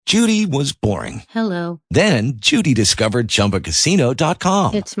Judy was boring. Hello. Then Judy discovered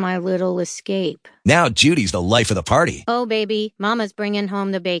ChumbaCasino.com. It's my little escape. Now Judy's the life of the party. Oh, baby, mama's bringing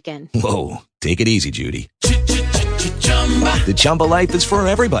home the bacon. Whoa, take it easy, Judy. The Chumba life is for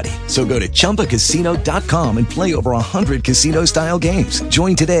everybody. So go to ChumbaCasino.com and play over 100 casino-style games.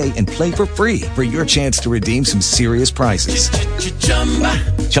 Join today and play for free for your chance to redeem some serious prizes.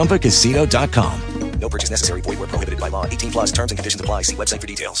 ChumbaCasino.com. No purchase necessary. Void where prohibited by law. 18 plus terms and conditions apply. See website for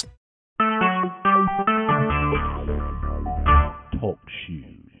details. Talk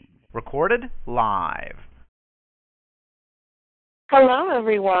shoes. Recorded live. Hello,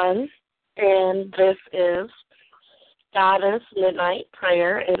 everyone, and this is Goddess Midnight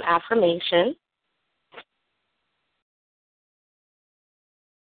Prayer and Affirmation.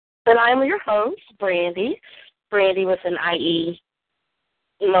 And I am your host, Brandy with an I-E,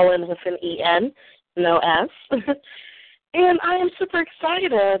 Mullen with an E-N, no S. And I am super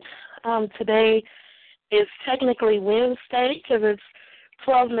excited. Today is technically Wednesday because it's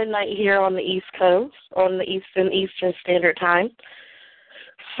 12 midnight here on the East Coast, on the Eastern Standard Time.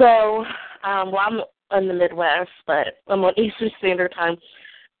 So, I'm in the Midwest, but I'm on Eastern Standard Time.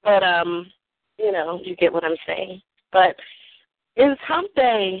 But, you get what I'm saying. But it's hump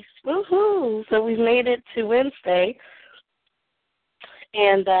day. Woohoo! So we've made it to Wednesday.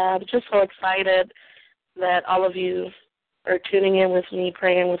 And I'm just so excited that all of you are tuning in with me,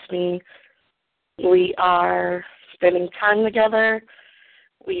 praying with me. We are spending time together.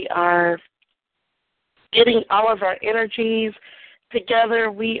 We are getting all of our energies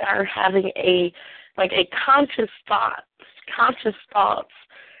together. We are having a conscious thoughts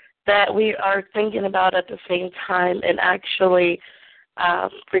that we are thinking about at the same time and actually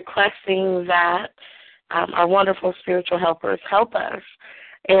requesting that our wonderful spiritual helpers help us.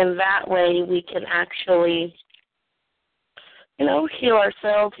 And that way we can actually, heal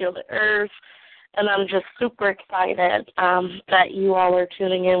ourselves, heal the earth. And I'm just super excited that you all are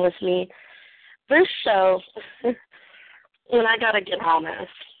tuning in with me. This show, and I got to get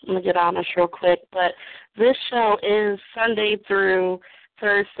honest. I'm going to get honest real quick. But this show is Sunday through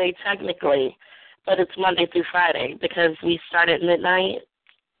Thursday technically, but it's Monday through Friday because we start at midnight.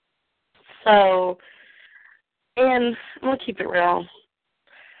 So, and I'm going to keep it real.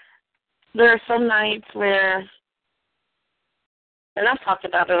 There are some nights where, and I've talked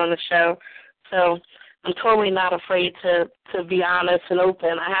about it on the show, so I'm totally not afraid to be honest and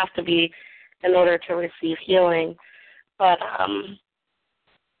open. I have to be in order to receive healing. But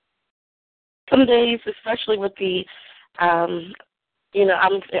some days, especially with the, I'm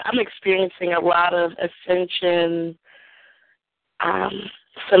experiencing a lot of ascension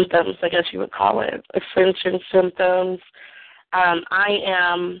symptoms, I guess you would call it, ascension symptoms. I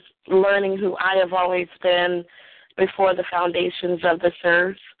am learning who I have always been before the foundations of this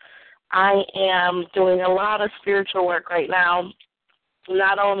earth. I am doing a lot of spiritual work right now,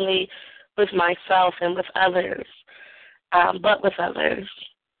 not only with myself and with others, but with others,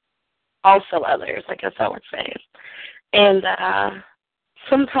 also others, I guess I would say. And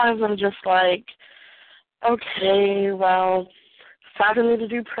sometimes I'm just like, okay, well, it's time for me to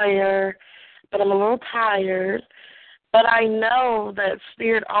do prayer, but I'm a little tired. But I know that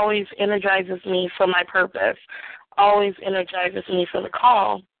Spirit always energizes me for my purpose, always energizes me for the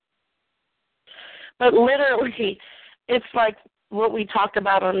call. But literally, it's like what we talked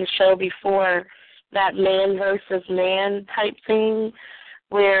about on the show before, that man versus man type thing,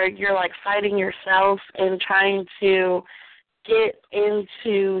 where you're like fighting yourself and trying to get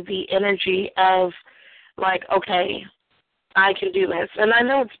into the energy of like, okay, I can do this. And I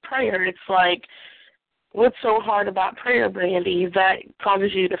know it's prayer. It's like, what's so hard about prayer, Brandy, that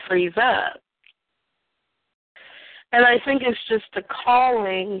causes you to freeze up? And I think it's just the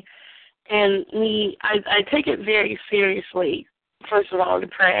calling and me. I take it very seriously, first of all, to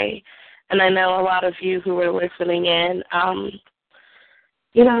pray. And I know a lot of you who are listening in,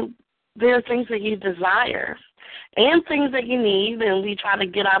 there are things that you desire and things that you need, and we try to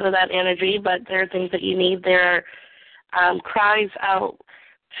get out of that energy, but there are things that you need. There are cries out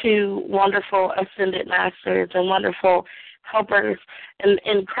to wonderful ascended masters and wonderful helpers,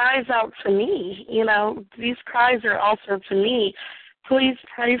 and cries out to me. These cries are also to me. Please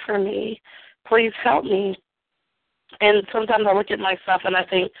pray for me. Please help me. And sometimes I look at myself and I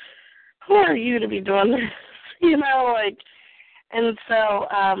think, who are you to be doing this? And so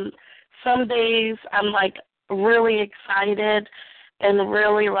some days I'm like really excited and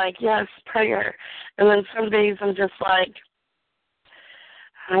really like, yes, prayer. And then some days I'm just like,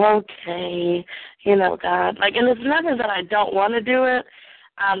 okay, God. And it's never that I don't want to do it.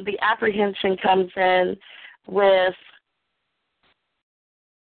 The apprehension comes in with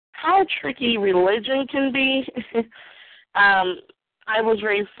how tricky religion can be. I was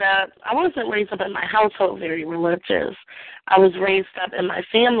raised up, I wasn't raised up in my household very religious. I was raised up in my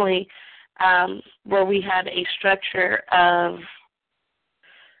family where we had a structure of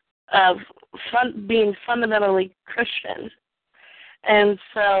being fundamentally Christian. And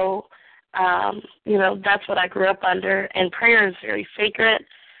so, that's what I grew up under. And prayer is very sacred.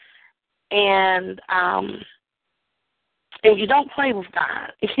 And you don't play with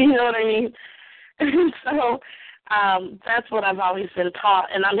God. You know what I mean? And so that's what I've always been taught.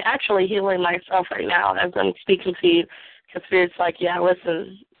 And I'm actually healing myself right now as I'm speaking to you, because Spirit's like, yeah,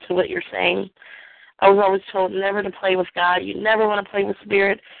 listen to what you're saying. I was always told never to play with God. You never want to play with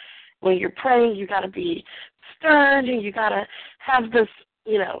Spirit. When you're praying, you got to be stern, and you got to have this,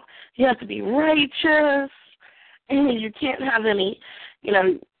 you have to be righteous, and you can't have any,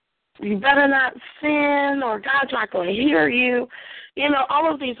 you better not sin, or God's not going to hear you.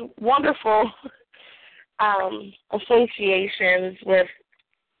 All of these wonderful associations with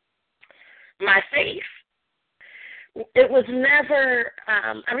my faith. It was never,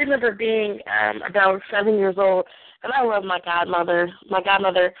 I remember being about 7 years old, and I love my godmother. My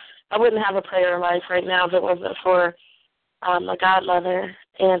godmother, I wouldn't have a prayer life right now if it wasn't for my godmother.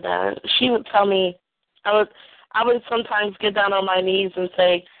 And she would tell me, I would sometimes get down on my knees and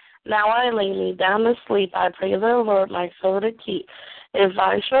say, now I lay me down to sleep. I pray the Lord my soul to keep. If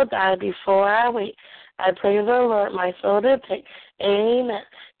I shall die before I wake, I pray the Lord my soul to take. Amen.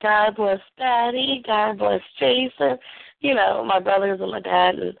 God bless Daddy. God bless Jason. My brothers and my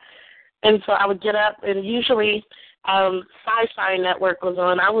dad. And so I would get up, and usually Sci-Fi Network was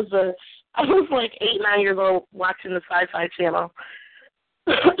on. I was like 8, 9 years old watching the Sci-Fi channel.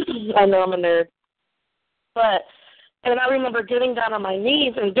 I know I'm a nerd. And I remember getting down on my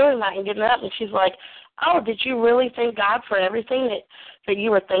knees and doing that and getting up, and she's like, oh, did you really thank God for everything that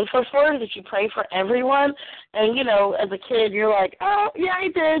you were thankful for? Did you pray for everyone? And, as a kid, you're like, oh, yeah, I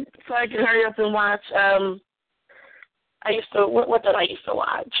did. So I could hurry up and watch. What did I used to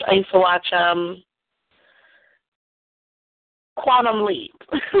watch? I used to watch Quantum Leap.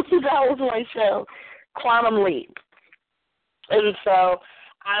 That was my show, Quantum Leap. And so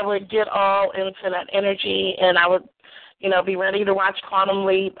I would get all into that energy, and I would, be ready to watch Quantum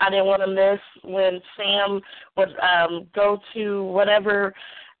Leap. I didn't want to miss when Sam would go to whatever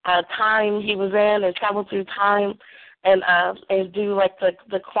time he was in and travel through time and do like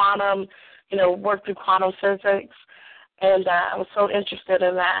the quantum, work through quantum physics. And I was so interested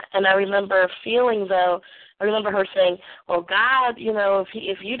in that. And I remember her saying, well, God,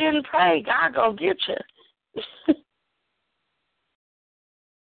 if you didn't pray, God gonna get you.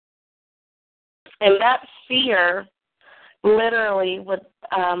 And that fear literally would,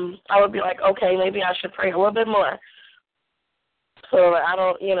 I would be like, okay, maybe I should pray a little bit more so that I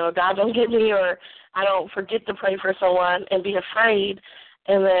don't, God don't get me, or I don't forget to pray for someone and be afraid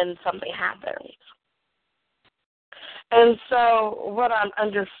and then something happens. And so what I'm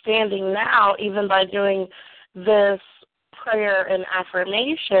understanding now, even by doing this prayer and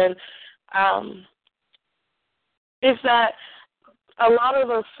affirmation, is that a lot of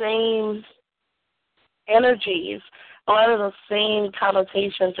those same energies, a lot of those same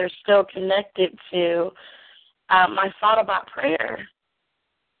connotations are still connected to my thought about prayer.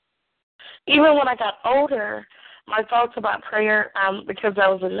 Even when I got older, my thoughts about prayer, because I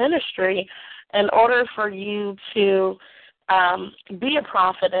was in ministry, in order for you to be a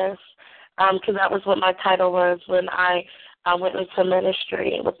prophetess, because that was what my title was when I went into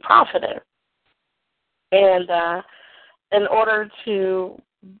ministry, it was prophetess. And in order to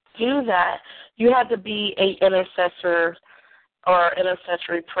do that, you had to be an intercessor or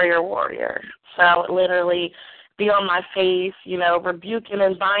intercessory prayer warrior. So literally be on my face, rebuking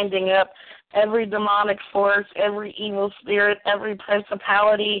and binding up every demonic force, every evil spirit, every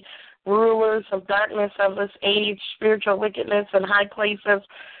principality, rulers of darkness of this age, spiritual wickedness in high places.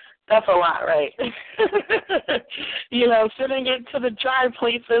 That's a lot, right? Sending it to the dry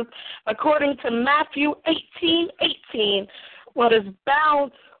places according to Matthew 18:18. What is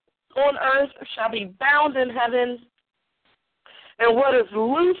bound on earth shall be bound in heaven, and what is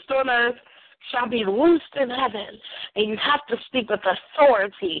loosed on earth shall be loosed in heaven. And you have to speak with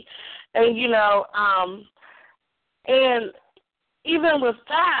authority. And, and even with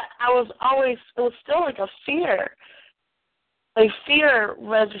that, it was still like a fear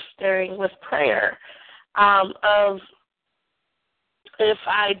registering with prayer of if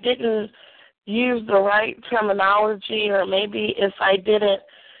I didn't use the right terminology, or maybe if I didn't,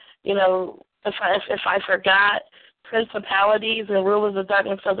 if I forgot principalities and rulers of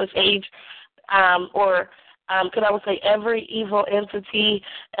darkness of this age, or because I would say every evil entity,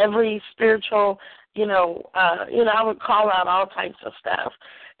 every spiritual, I would call out all types of stuff.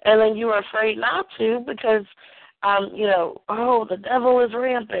 And then you were afraid not to because, the devil is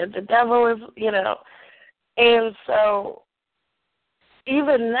rampant. The devil is, And so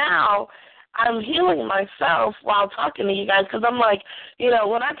even now, I'm healing myself while talking to you guys because I'm like,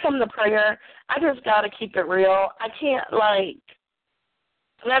 when I come to prayer, I just got to keep it real. I can't,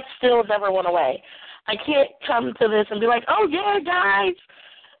 that still never went away. I can't come to this and be like, oh, yeah, guys,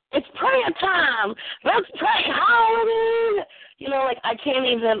 it's prayer time. Let's pray. Hallelujah. I can't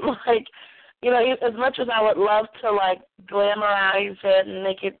even, as much as I would love to, glamorize it and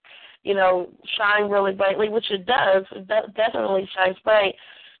make it, shine really brightly, which it does. It definitely shines bright.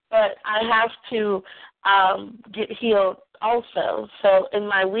 But I have to get healed also. So in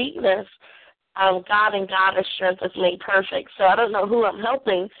my weakness, God and God's strength is made perfect. So I don't know who I'm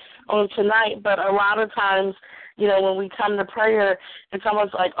helping on tonight, but a lot of times, when we come to prayer, it's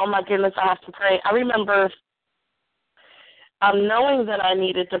almost like, oh, my goodness, I have to pray. I remember knowing that I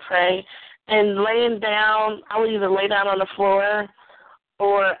needed to pray and laying down. I would either lay down on the floor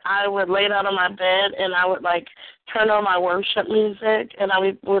or I would lay down on my bed and I would, turn on my worship music and I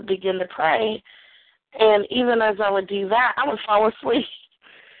would begin to pray. And even as I would do that, I would fall asleep.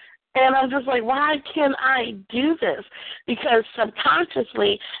 And I'm just like, why can't I do this? Because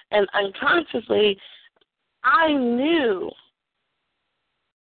subconsciously and unconsciously, I knew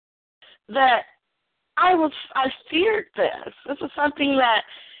that I feared this. This is something that,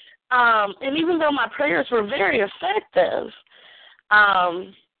 and even though my prayers were very effective,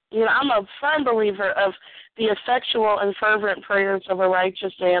 I'm a firm believer of the effectual and fervent prayers of a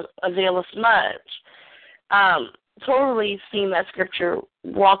righteous man availeth much. Totally seen that scripture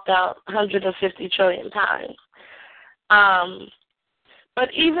walked out 150 trillion times.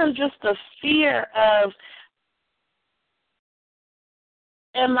 But even just the fear of,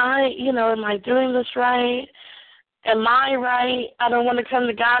 am I doing this right? Am I right? I don't want to come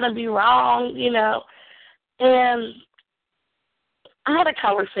to God and be wrong, And I had a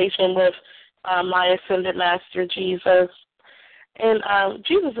conversation with my ascended master, Jesus. And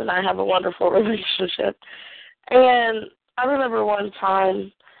Jesus and I have a wonderful relationship. And I remember one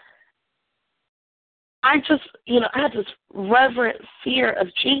time, I had this reverent fear of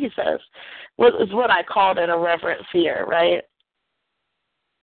Jesus, is what I called it, a reverent fear, right?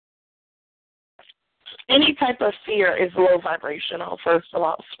 Any type of fear is low vibrational, first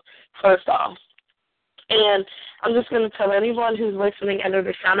off. And I'm just going to tell anyone who's listening under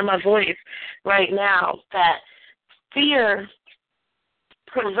the sound of my voice right now that fear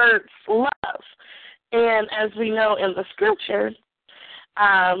perverts love. And as we know in the scripture,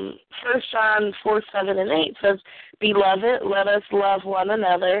 1 John 4:7-8 says, Beloved, let us love one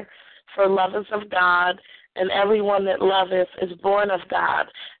another, for love is of God, and everyone that loveth is born of God,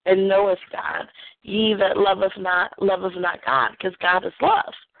 and knoweth God. Ye that loveth not God, because God is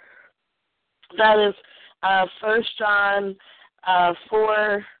love. That is 1 John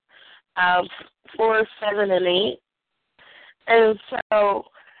 4:7-8. And so,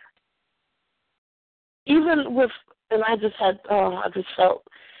 even with, and I just felt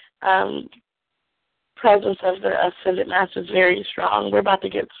presence of the ascended masters very strong. We're about to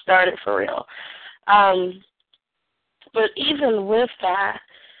get started for real. But even with that,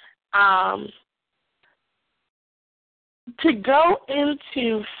 to go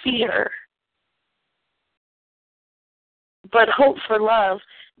into fear but hope for love,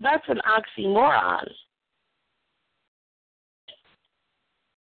 that's an oxymoron.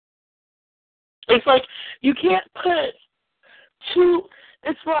 It's like you can't put two,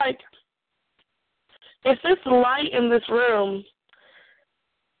 it's like if this light in this room,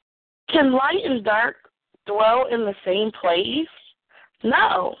 can light and dark dwell in the same place?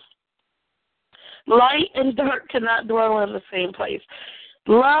 No. Light and dark cannot dwell in the same place.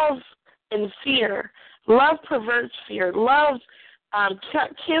 Love and fear. Love perverts fear. Love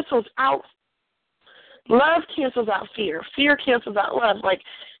cancels out. Love cancels out fear. Fear cancels out love.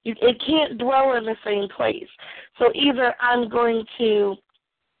 It can't dwell in the same place. So either I'm going to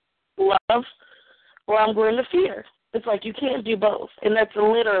love or I'm going to fear. It's like you can't do both. And that's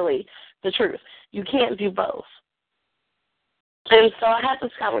literally the truth. You can't do both. And so I had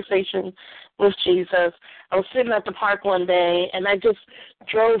this conversation with Jesus. I was sitting at the park one day, and I just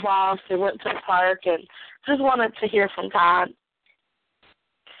drove off and went to the park and just wanted to hear from God.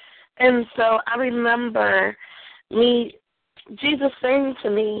 And so I remember Jesus saying to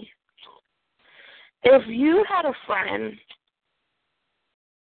me, if you had a friend,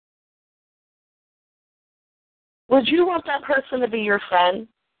 would you want that person to be your friend?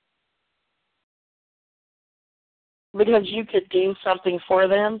 because you could do something for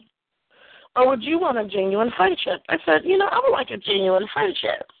them? Or would you want a genuine friendship? I said, I would like a genuine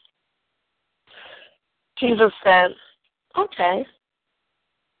friendship. Jesus said, okay.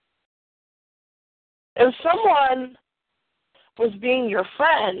 If someone was being your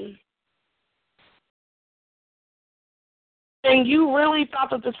friend, and you really thought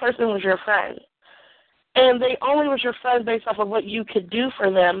that this person was your friend, and they only was your friend based off of what you could do for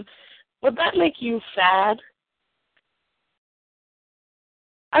them, would that make you sad?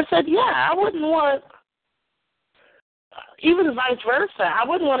 I said, yeah, I wouldn't want, even vice versa, I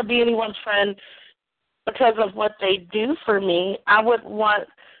wouldn't want to be anyone's friend because of what they do for me. I would want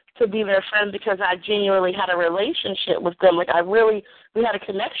to be their friend because I genuinely had a relationship with them. Like we had a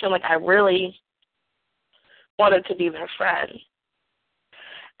connection. Like I really wanted to be their friend.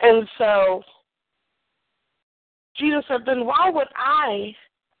 And so Jesus said, then why would I,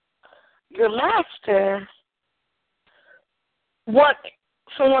 your master, want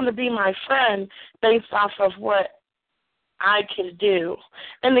someone to be my friend based off of what I can do?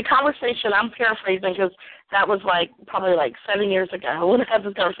 And the conversation, I'm paraphrasing because that was probably 7 years ago when I had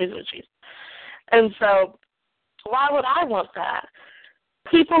this conversation with Jesus. And so why would I want that?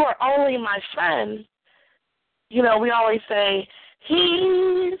 People are only my friend. We always say,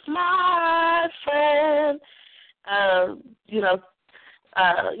 he's my friend.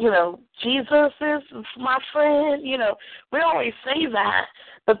 Jesus is my friend. We always say that.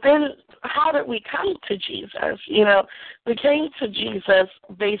 But then how did we come to Jesus? We came to Jesus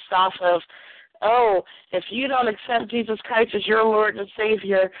based off of, if you don't accept Jesus Christ as your Lord and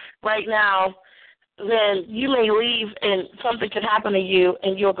Savior right now, then you may leave and something could happen to you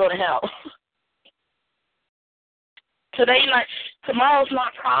and you'll go to hell. Tomorrow's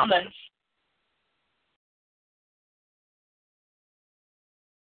not promised.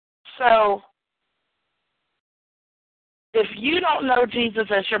 So if you don't know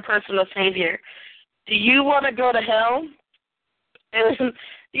Jesus as your personal Savior, do you want to go to hell? And,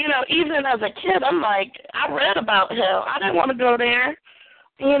 even as a kid, I'm like, I read about hell. I didn't want to go there,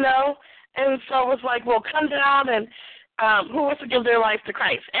 And so it's like, well, come down and who wants to give their life to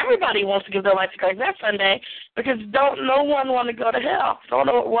Christ? Everybody wants to give their life to Christ that Sunday because no one want to go to hell. I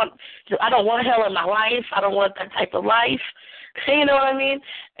don't want hell in my life. I don't want that type of life. You know what I mean?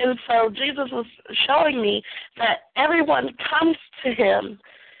 And so Jesus was showing me that everyone comes to him.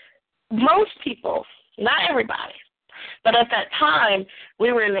 Most people, not everybody, but at that time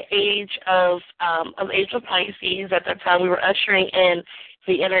we were in the age of Pisces. At that time we were ushering in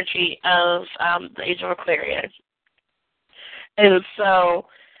the energy of the age of Aquarius. And so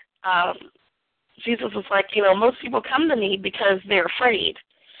Jesus was like, most people come to me because they're afraid.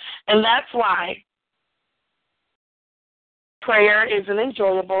 And that's why prayer isn't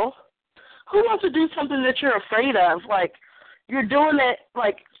enjoyable. Who wants to do something that you're afraid of? Like, you're doing it,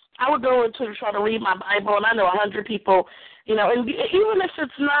 I would go into try to read my Bible, and I know 100 people, and even if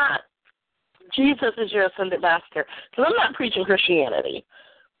it's not Jesus is your ascended master, because I'm not preaching Christianity.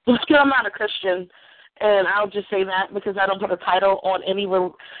 I'm not a Christian, and I'll just say that because I don't put a title on any.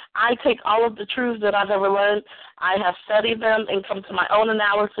 I take all of the truths that I've ever learned. I have studied them and come to my own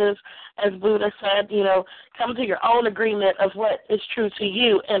analysis. As Buddha said, come to your own agreement of what is true to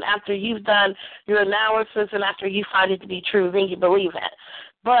you. And after you've done your analysis and after you find it to be true, then you believe it.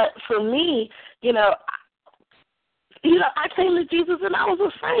 But for me, I came to Jesus and I was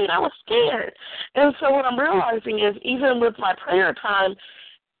afraid. I was scared. And so what I'm realizing is even with my prayer time,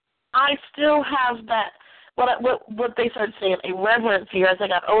 I still have that, what they started saying, a reverent fear. As I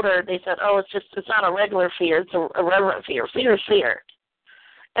got older, they said, it's not a regular fear, it's a reverent fear. Fear is fear.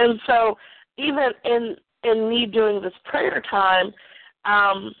 And so even in me doing this prayer time,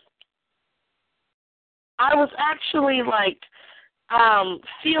 I was actually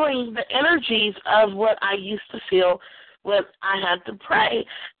feeling the energies of what I used to feel when I had to pray.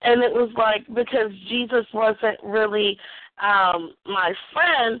 And it was because Jesus wasn't really my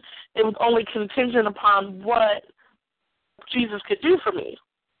friend, it was only contingent upon what Jesus could do for me.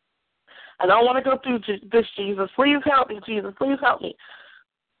 I don't want to go through this, Jesus. Please help me, Jesus. Please help me.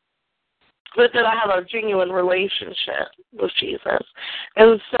 But that I have a genuine relationship with Jesus.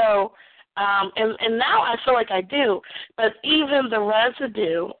 And so, and now I feel like I do, but even the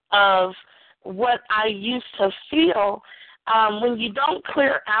residue of what I used to feel, when you don't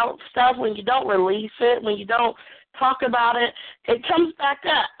clear out stuff, when you don't release it, when you don't talk about it, it comes back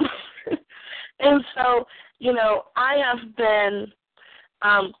up. And so, I have been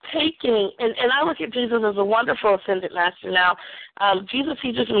taking, and I look at Jesus as a wonderful ascended master now. Jesus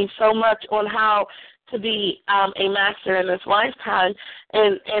teaches me so much on how to be a master in this lifetime,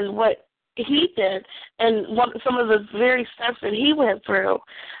 and what he did, and some of the very steps that he went through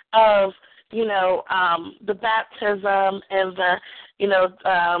of, the baptism and the, and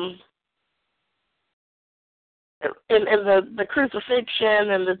the crucifixion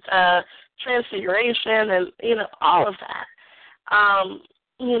and the transfiguration and, all of that.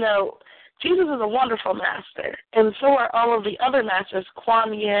 Jesus is a wonderful master, and so are all of the other masters,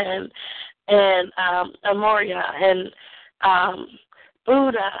 Kuan Yin and Amoria and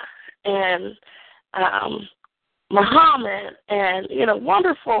Buddha and Muhammad and,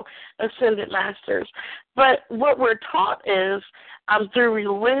 wonderful ascended masters. But what we're taught is through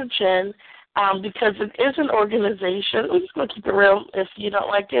religion, because it is an organization. I'm just going to keep it real. If you don't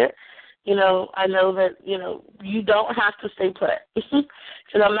like it, I know that, you don't have to stay put.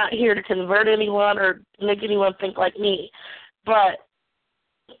 Because I'm not here to convert anyone or make anyone think like me. But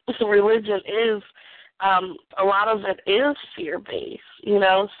religion is, a lot of it is fear-based,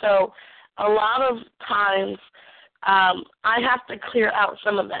 So a lot of times I have to clear out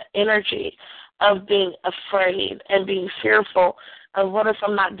some of that energy of being afraid and being fearful of what if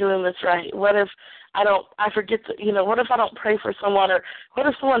I'm not doing this right? What if I forget to, what if I don't pray for someone, or what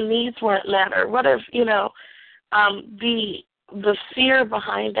if someone needs weren't met, or what if, the fear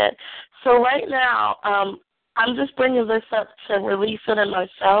behind it. So right now, I'm just bringing this up to release it in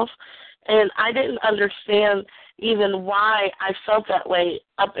myself, and I didn't understand even why I felt that way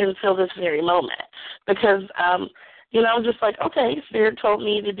up until this very moment, because, I'm just like, okay, Spirit told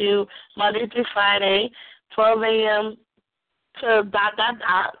me to do Monday through Friday, 12 a.m. to ...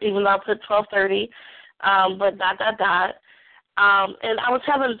 even though I put 12:30, but ... And I was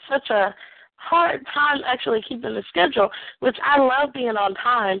having such a hard time actually keeping the schedule, which I love being on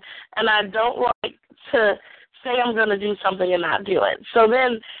time, and I don't like to say I'm going to do something and not do it. So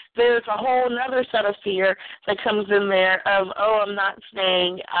then there's a whole other set of fear that comes in there of, I'm not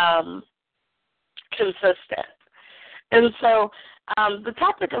staying consistent. And so the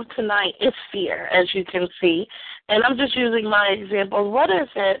topic of tonight is fear, as you can see, and I'm just using my example. What is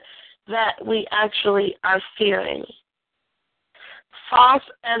it that we actually are fearing? False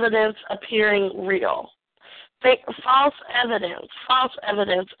evidence appearing real. False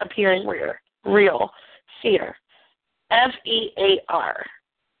evidence appearing real. Fear. FEAR.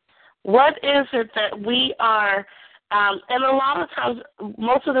 What is it that we are, and a lot of times,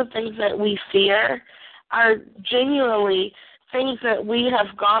 most of the things that we fear are genuinely things that we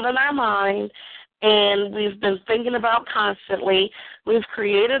have gone in our mind and we've been thinking about constantly. We've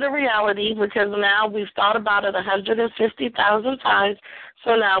created a reality because now we've thought about it 150,000 times,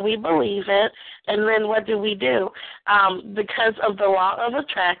 so now we believe it. And then what do? Because of the law of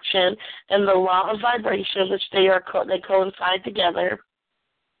attraction and the law of vibration, which they coincide together.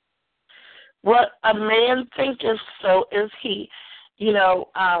 What a man thinketh, so is he,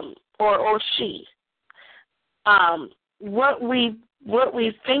 or she. What we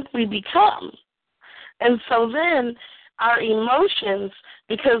think we become. And so then our emotions,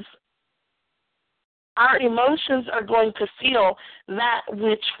 because our emotions are going to feel that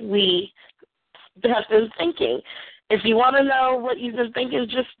which we have been thinking. If you want to know what you've been thinking,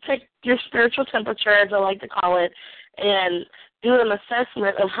 just take your spiritual temperature, as I like to call it, and do an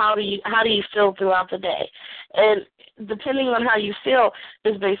assessment of how do you feel throughout the day. And depending on how you feel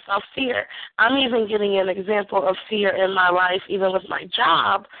is based off fear. I'm even getting an example of fear in my life, even with my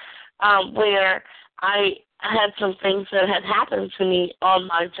job, where I had some things that had happened to me on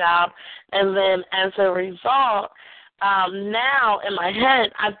my job, and then as a result, now in my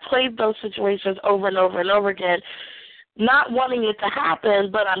head, I've played those situations over and over and over again, not wanting it to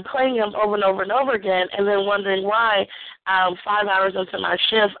happen, but I'm playing them over and over and over again, and then wondering why 5 hours into my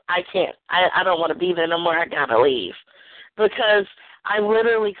shift, I don't want to be there no more, I got to leave. Because I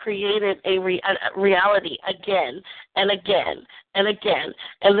literally created a reality again and again and again,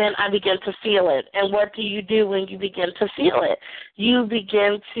 and then I began to feel it. And what do you do when you begin to feel it? You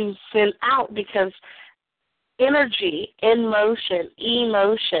begin to send out, because energy in motion,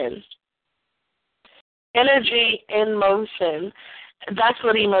 emotion, energy in motion, that's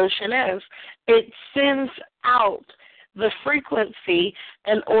what emotion is. It sends out the frequency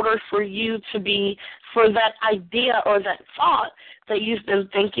in order for you to be, for that idea or that thought that you've been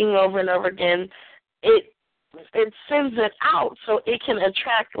thinking over and over again, it sends it out so it can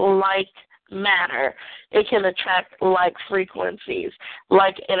attract like matter. It can attract like frequencies,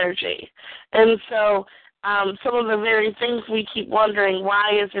 like energy. And so some of the very things we keep wondering,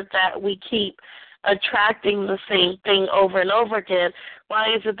 why is it that we keep attracting the same thing over and over again?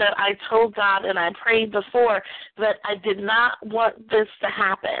 Why is it that I told God and I prayed before that I did not want this to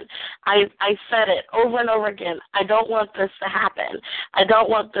happen? I said it over and over again. I don't want this to happen. I don't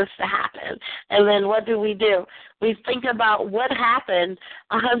want this to happen. And then what do? We think about what happened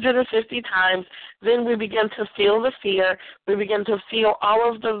 150 times. Then we begin to feel the fear. We begin to feel all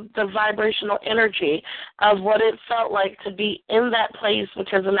of the vibrational energy of what it felt like to be in that place,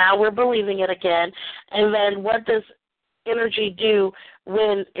 because now we're believing it again. And then what does energy do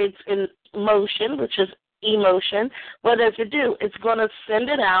when it's in motion, which is emotion? What does it do? It's going to send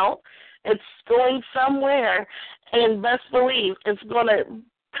it out. It's going somewhere, and best believe it's going to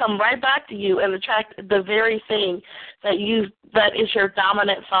come right back to you and attract the very thing that is your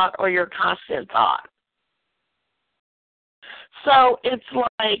dominant thought or your constant thought. So it's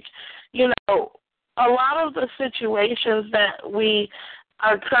like, a lot of the situations that we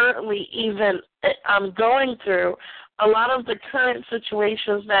are currently even going through, a lot of the current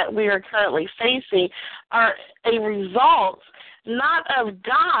situations that we are currently facing are a result not of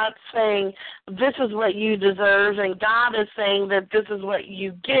God saying this is what you deserve and God is saying that this is what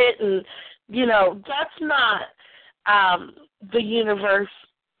you get, and that's not the universe,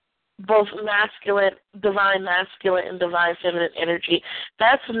 both divine masculine and divine feminine energy.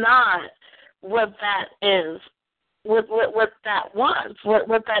 That's not what that is, what that wants,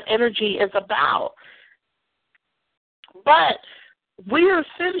 what that energy is about. But we are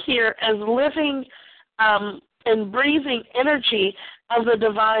sitting here as living and breathing energy of the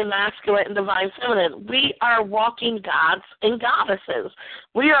divine masculine and divine feminine. We are walking gods and goddesses.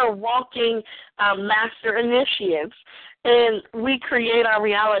 We are walking master initiates, and we create our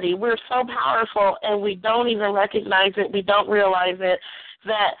reality. We're so powerful, and we don't even recognize it. We don't realize it,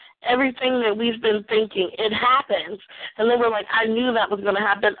 that everything that we've been thinking, it happens. And then we're like, I knew that was going to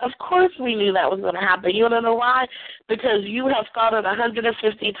happen. Of course we knew that was going to happen. You want to know why? Because you have thought it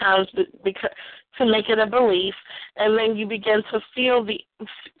 150 times to make it a belief, and then you begin to feel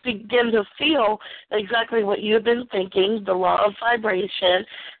exactly what you've been thinking, the law of vibration,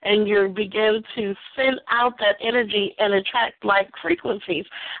 and you begin to send out that energy and attract like frequencies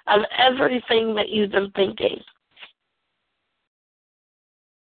of everything that you've been thinking.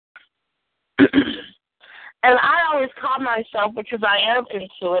 And I always call myself, because I am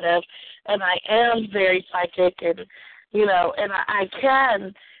intuitive and I am very psychic, and and I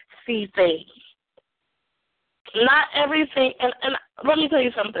can see things. Not everything, and let me tell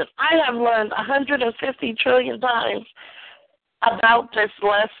you something. I have learned 150 trillion times about this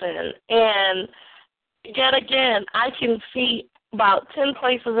lesson, and yet again, I can see about 10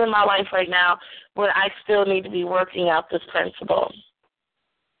 places in my life right now where I still need to be working out this principle.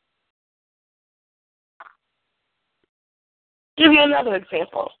 Give you another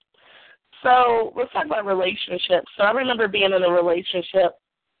example. So let's talk about relationships. So I remember being in a relationship,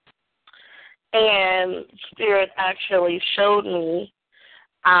 and Spirit actually showed me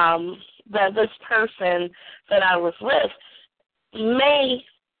that this person that I was with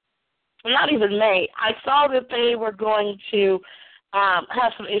I saw that they were going to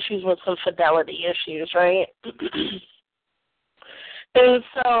have some issues with some fidelity issues, right? And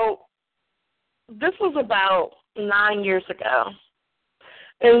so this was about 9 years ago.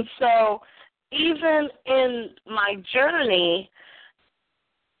 And so even in my journey,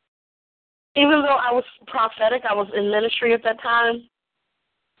 even though I was prophetic, I was in ministry at that time,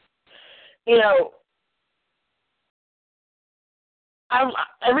 you're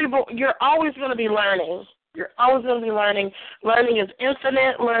always going to be learning. You're always going to be learning. Learning is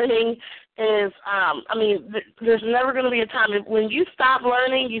infinite. Learning is, there's never going to be a time when you stop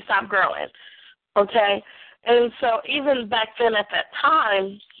learning, you stop growing, okay? And so even back then at that time,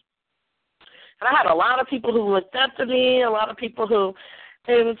 and I had a lot of people who looked up to me,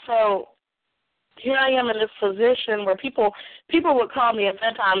 and so here I am in this position where people would call me at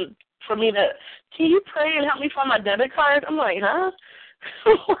that time for me to, can you pray and help me find my debit card? I'm like, huh?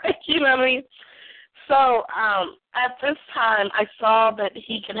 You know what I mean? So at this time, I saw that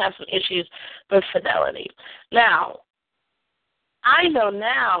he can have some issues with fidelity. Now, I know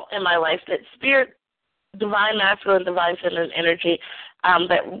now in my life that spirit, divine masculine, divine feminine energy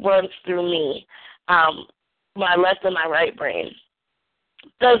that runs through me, my left and my right brain,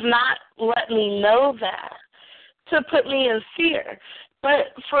 does not let me know that to put me in fear.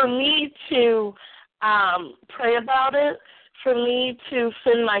 But for me to pray about it, for me to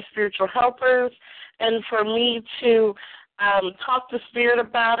send my spiritual helpers, and for me to talk to Spirit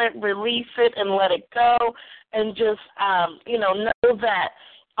about it, release it, and let it go, and just, know that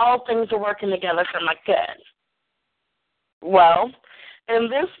all things are working together for my good. Well, in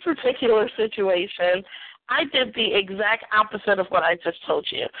this particular situation, I did the exact opposite of what I just told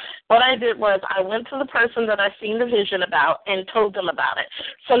you. What I did was I went to the person that I seen the vision about and told them about it.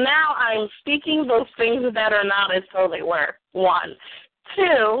 So now I'm speaking those things that are not as though they were, one.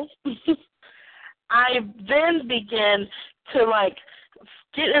 Two, I then begin to, like,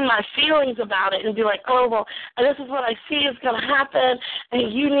 get in my feelings about it and be like, oh, well, this is what I see is going to happen,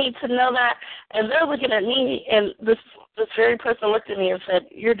 and you need to know that. And they're looking at me, and this very person looked at me and said,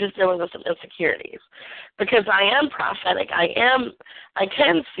 you're just dealing with some insecurities. Because I am prophetic. I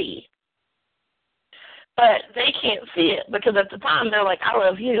can see. But they can't see it because at the time they're like, I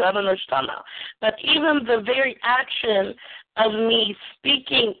love you. I don't know what you're talking about. But even the very action of me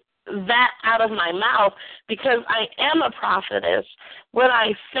speaking that out of my mouth, because I am a prophetess, what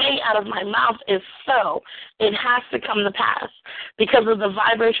I say out of my mouth is so. It has to come to pass because of the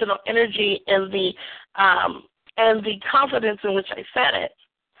vibrational energy and the confidence in which I said it.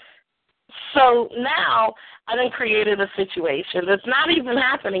 So now I done created a situation that's not even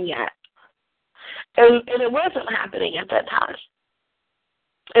happening yet. And it wasn't happening at that time.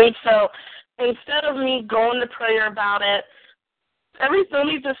 And so instead of me going to prayer about it, let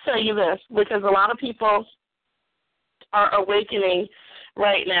me just tell you this, because a lot of people are awakening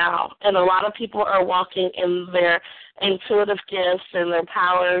right now, and a lot of people are walking in their intuitive gifts and their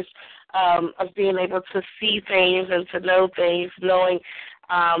powers of being able to see things and to know things, knowing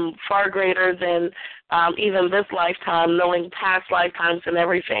far greater than even this lifetime, knowing past lifetimes and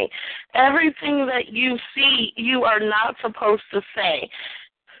everything. Everything that you see, you are not supposed to say.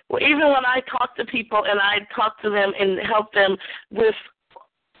 Well, even when I talk to people and I talk to them and help them with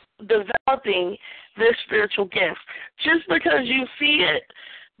developing their spiritual gifts, just because you see it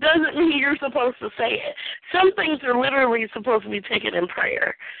doesn't mean you're supposed to say it. Some things are literally supposed to be taken in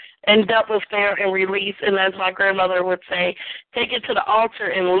prayer and dealt with there and released, and as my grandmother would say, take it to the altar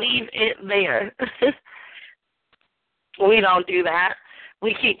and leave it there. We don't do that.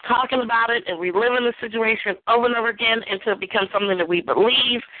 We keep talking about it and reliving the situation over and over again until it becomes something that we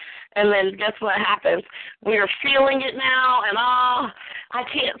believe. And then guess what happens? We are feeling it now, and I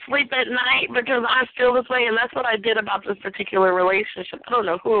can't sleep at night because I feel this way. And that's what I did about this particular relationship. I don't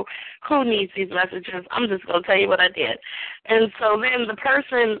know who needs these messages. I'm just going to tell you what I did. And so then the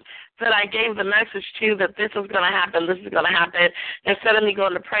person that I gave the message to that this is going to happen, instead of me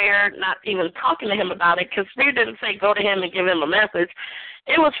going to prayer, not even talking to him about it, because Spirit didn't say go to him and give him a message.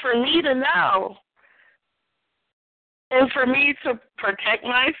 It was for me to know. And for me to protect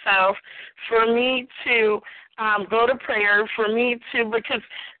myself, for me to go to prayer, because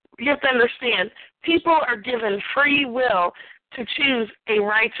you have to understand, people are given free will to choose a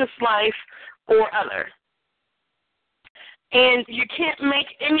righteous life or other. And you can't make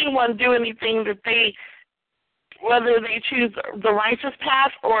anyone do anything that whether they choose the righteous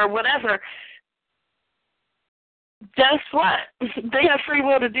path or whatever. Guess what? They have free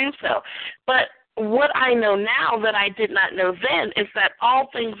will to do so. But what I know now that I did not know then is that all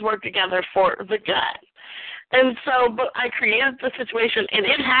things work together for the good. And so, but I created the situation, and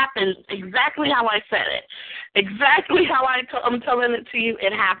it happened exactly how I said it. Exactly how I'm telling it to you,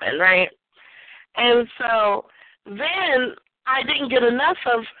 it happened, right? And so then I didn't get enough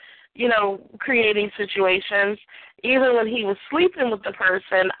of, creating situations. Even when he was sleeping with the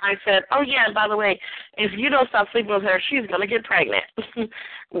person, I said, oh, yeah, and by the way, if you don't stop sleeping with her, she's going to get pregnant.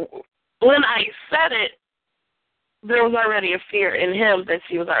 When I said it, there was already a fear in him that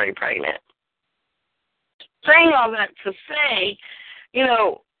she was already pregnant. Saying all that to say,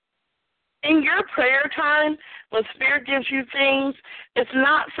 in your prayer time, when Spirit gives you things, it's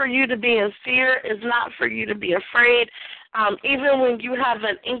not for you to be in fear. It's not for you to be afraid. Even when you have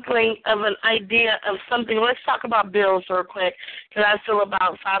an inkling of an idea of something, let's talk about bills real quick, because I feel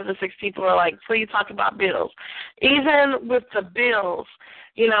about 5 to 6 people are like, please talk about bills. Even with the bills,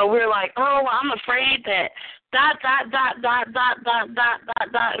 we're like, oh, well, I'm afraid that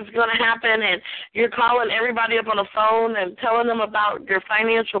is going to happen, and you're calling everybody up on the phone and telling them about your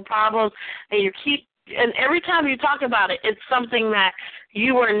financial problems, and every time you talk about it, it's something that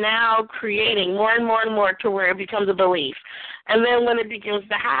you are now creating more and more and more to where it becomes a belief. And then when it begins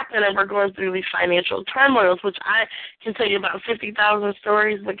to happen and we're going through these financial turmoils, which I can tell you about 50,000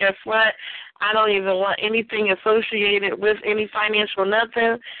 stories, but guess what? I don't even want anything associated with any financial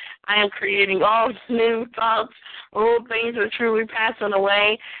nothing. I am creating all new thoughts. Old things are truly passing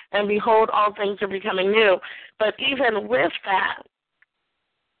away, and behold, all things are becoming new. But even with that,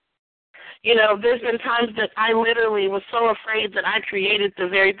 there's been times that I literally was so afraid that I created the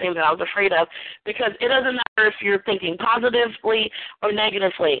very thing that I was afraid of, because it doesn't matter if you're thinking positively or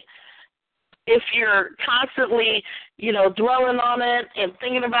negatively. if you're constantly, dwelling on it and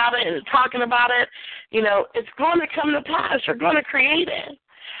thinking about it and talking about it, it's going to come to pass. You're going to create it.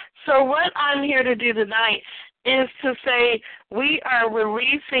 So what I'm here to do tonight is to say we are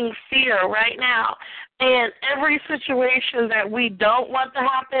releasing fear right now. And every situation that we don't want to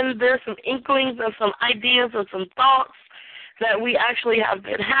happen, there's some inklings and some ideas and some thoughts that we actually have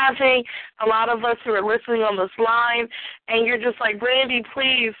been having. A lot of us who are listening on this line, and you're just like, Brandy,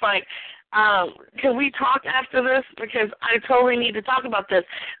 please, can we talk after this? Because I totally need to talk about this.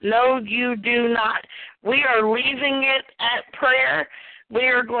 No, you do not. We are leaving it at prayer. We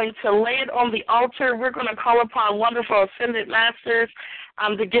are going to lay it on the altar. We're going to call upon wonderful ascended masters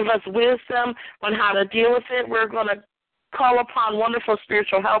to give us wisdom on how to deal with it. We're going to call upon wonderful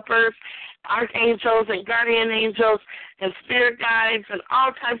spiritual helpers, archangels and guardian angels and spirit guides and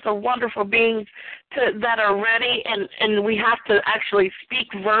all types of wonderful beings that are ready, and we have to actually speak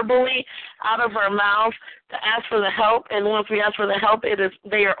verbally out of our mouth to ask for the help. And once we ask for the help,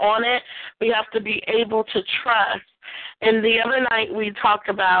 they are on it. We have to be able to trust. And the other night we talked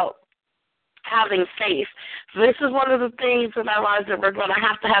about having faith. This is one of the things in our lives that we're going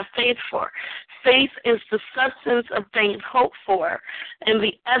to have faith for. Faith is the substance of things hoped for and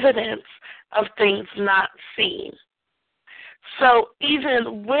the evidence of things not seen. So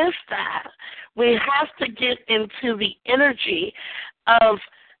even with that, we have to get into the energy of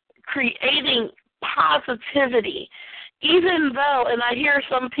creating positivity. Even though, and I hear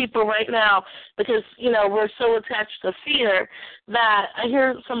some people right now, because, we're so attached to fear, that I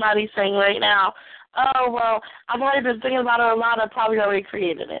hear somebody saying right now, oh, well, I've already been thinking about it a lot, I probably already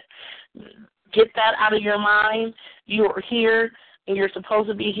created it. Get that out of your mind. You're here, and you're supposed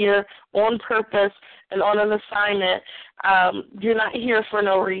to be here on purpose and on an assignment. You're not here for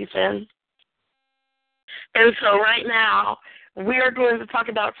no reason. And so right now, we are going to talk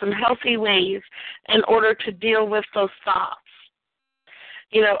about some healthy ways in order to deal with those thoughts.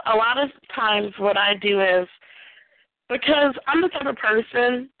 A lot of times what I do is, because I'm the type of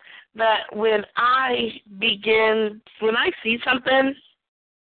person that when I see something,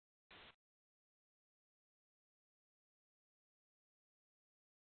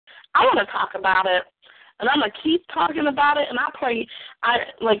 I want to talk about it, and I'm going to keep talking about it, and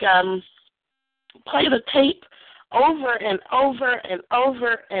play the tape over and over and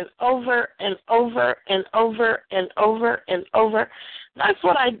over and over and over and over and over and over. That's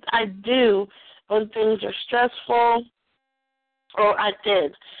what I do when things are stressful, or I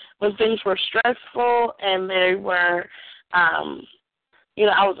did when things were stressful and they were,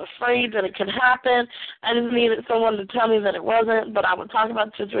 I was afraid that it could happen. I just needed someone to tell me that it wasn't, but I would talk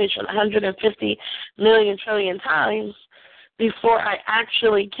about the situation 150 million trillion times before I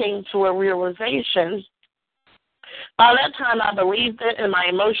actually came to a realization. By that time, I believed it, and my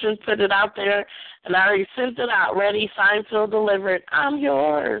emotions put it out there, and I already sent it out, ready, signed, sealed, delivered. I'm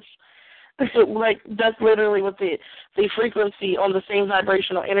yours. That's literally what the frequency on the same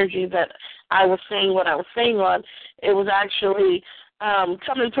vibrational energy that I was saying what I was saying on. It was actually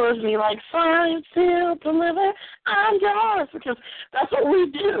coming towards me like, signed, sealed, delivered, I'm yours, because that's what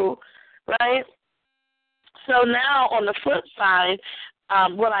we do, right? So now on the flip side,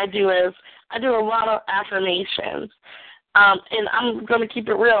 what I do is I do a lot of affirmations, and I'm going to keep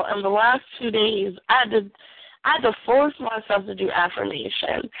it real. In the last 2 days, I had to force myself to do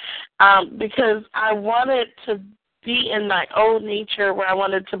affirmation because I wanted to be in my old nature where I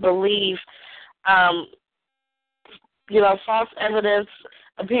wanted to believe, false evidence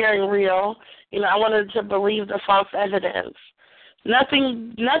appearing real. I wanted to believe the false evidence.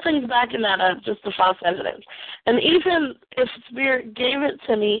 Nothing's backing that up, just the false evidence. And even if Spirit gave it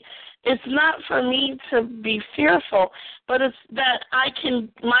to me, it's not for me to be fearful, but it's that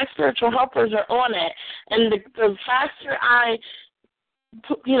my spiritual helpers are on it. And the faster I,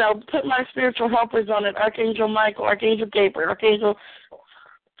 put my spiritual helpers on it, Archangel Michael, Archangel Gabriel, Archangel,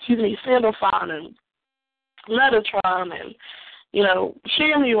 Sandalphon, and Metatron, and,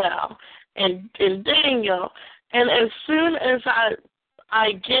 Samuel, and Daniel. And as soon as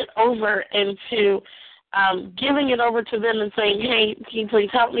I get over into giving it over to them and saying, hey, can you please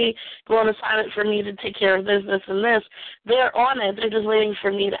help me, go on assignment for me to take care of this, this, and this, they're on it. They're just waiting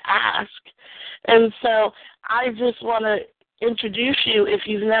for me to ask. And so I just want to introduce you, if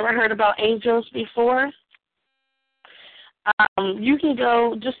you've never heard about angels before, you can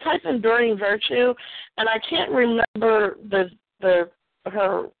go, just type in Enduring Virtue, and I can't remember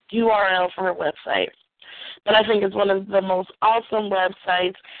her URL for her website, but I think it's one of the most awesome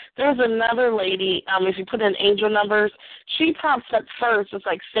websites. There's another lady, if you put in angel numbers, she pops up first. It's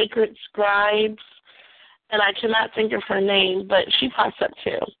like Sacred Scribes, and I cannot think of her name, but she pops up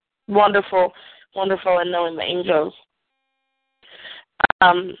too. wonderful, wonderful in knowing the angels.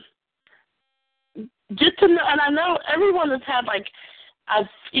 Just to know, and I know everyone has had, like,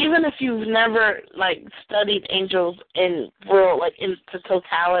 even if you've never, like, studied angels in real, like, in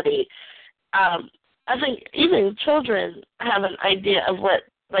totality, I think even children have an idea of what,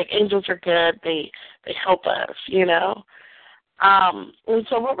 like, angels are good. They help us, you know. And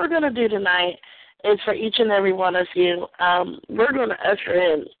so what we're going to do tonight is for each and every one of you, we're going to usher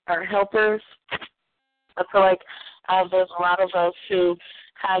in our helpers. I feel like there's a lot of us who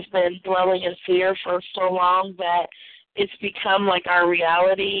have been dwelling in fear for so long that it's become like our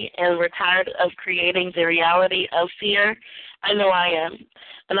reality, and we're tired of creating the reality of fear. I know I am.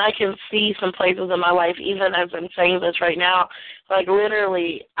 And I can see some places in my life, even as I'm saying this right now, like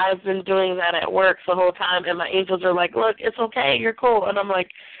literally I've been doing that at work the whole time, and my angels are like, look, it's okay, you're cool. And I'm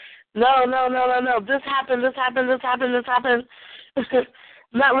like, no, this happened. I'm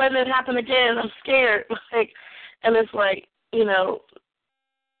not letting it happen again. I'm scared. And it's like, you know,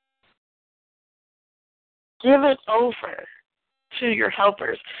 give it over to your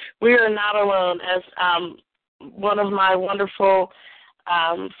helpers. We are not alone. As one of my wonderful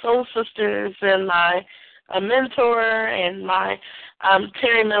soul sisters and my mentor and my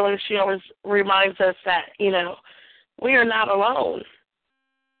Terry Miller, she always reminds us that, you know, we are not alone.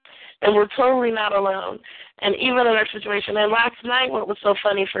 And we're totally not alone. And even in our situation, and last night what was so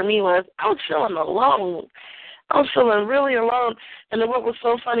funny for me was I was feeling alone. I was feeling really alone. And then what was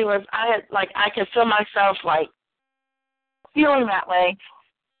so funny was I could feel myself, like, feeling that way.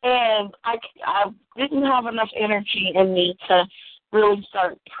 And I didn't have enough energy in me to really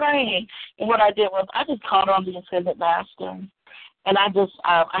start praying. And what I did was I just called on the Ascended Master. And I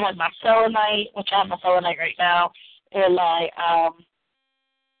had my selenite, which I have my selenite right now, and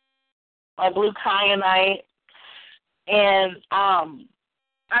my blue kyanite. And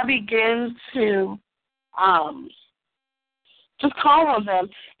I began to just call on them.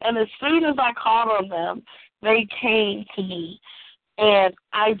 And as soon as I called on them, they came to me. And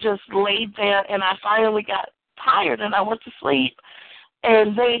I just laid there, and I finally got tired, and I went to sleep.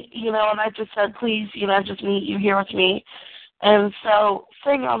 And they, you know, and I just said, please, you know, I just need you here with me. And so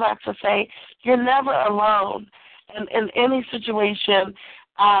saying all that to say, you're never alone. And in any situation,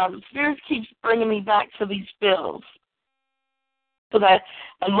 Spirit keeps bringing me back to these bills. So that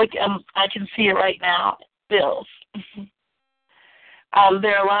I can see it right now, bills.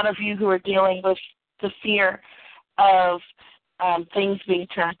 There are a lot of you who are dealing with the fear of things being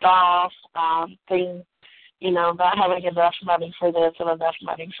turned off, things, you know, not having enough money for this and enough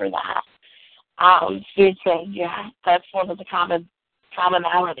money for that. Spirit saying, yeah, that's one of the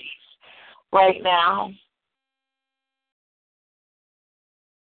commonalities right now.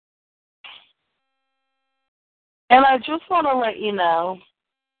 And I just want to let you know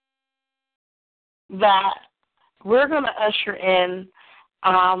that we're going to usher in,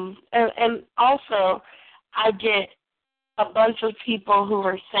 and also I get a bunch of people who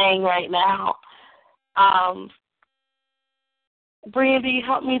are saying right now, Brandy,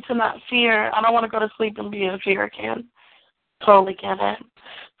 help me to not fear. I don't want to go to sleep and be in fear again. Totally get it.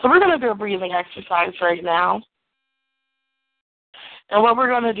 So we're going to do a breathing exercise right now. And what we're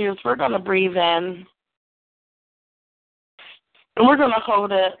going to do is we're going to breathe in, and we're going to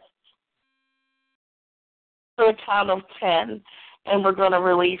hold it to the count of 10, and we're going to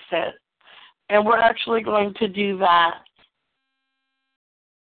release it. And we're actually going to do that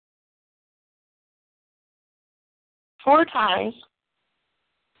four times.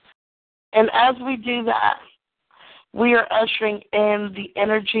 And as we do that, we are ushering in the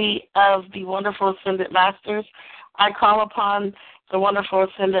energy of the wonderful Ascended Masters. I call upon the wonderful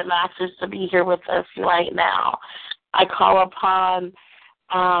Ascended Masters to be here with us right now. I call upon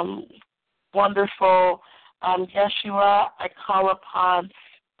wonderful Yeshua. I call upon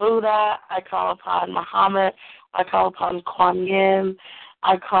Buddha. I call upon Muhammad. I call upon Kuan Yin.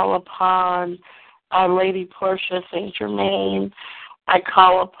 I call upon Lady Portia St. Germain. I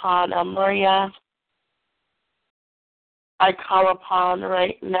call upon Maria. I call upon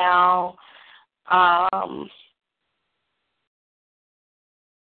right now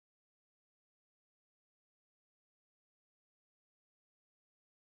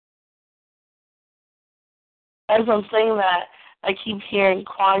as I'm saying that, I keep hearing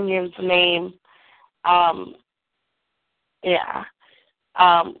Kuan Yin's name. Kuan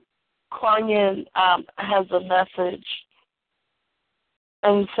Yin has a message.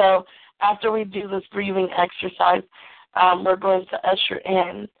 And so after we do this breathing exercise, we're going to usher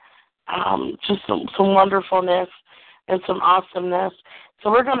in just some wonderfulness and some awesomeness. So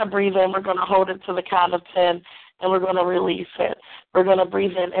we're going to breathe in. We're going to hold it to the count of 10, and we're going to release it. We're going to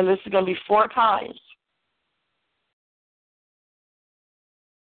breathe in, and this is going to be 4 times.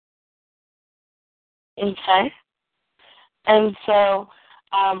 Okay? And so,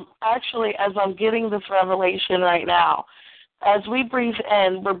 actually, as I'm getting this revelation right now, as we breathe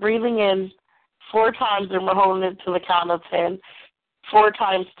in, we're breathing in 4 times, and we're holding it to the count of 10. 4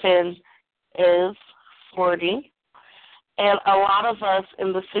 times 10 is 40. And a lot of us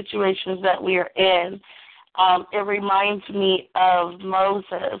in the situations that we are in, it reminds me of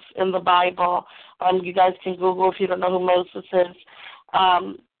Moses in the Bible. You guys can Google if you don't know who Moses is.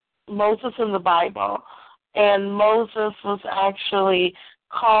 Moses in the Bible. And Moses was actually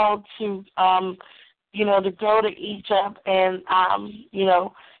called to, to go to Egypt, and,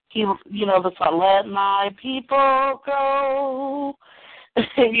 the song, "Let my people go,"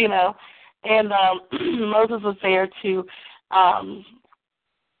 and Moses was there to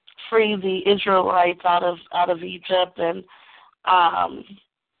free the Israelites out of Egypt, and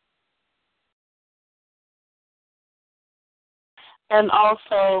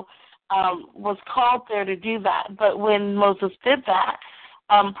also was called there to do that. But when Moses did that,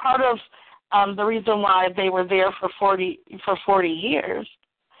 part of the reason why they were there for 40 years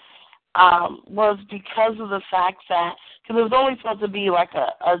was because of the fact that, because it was only supposed to be like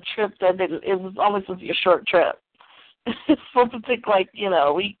a trip it was only supposed to be a short trip. It's supposed to take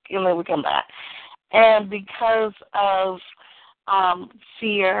a week, and then we come back. And because of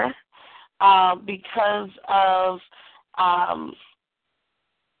fear, because of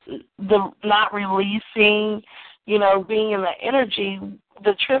the not releasing, being in that energy,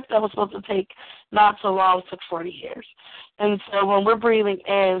 the trip that was supposed to take not so long took 40 years. And so when we're breathing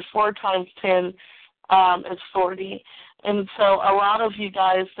in, 4 times 10 is 40. And so a lot of you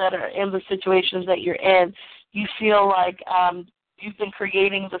guys that are in the situations that you're in, you feel like you've been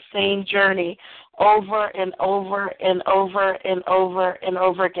creating the same journey over and over and over and over and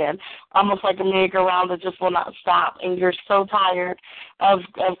over again, almost like a merry-go-round that just will not stop. And you're so tired of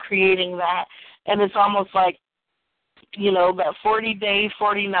creating that. And it's almost like, that 40 days,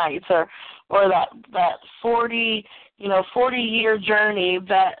 40 nights, or that 40-year journey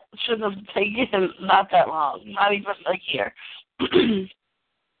that shouldn't have taken not that long, not even a year.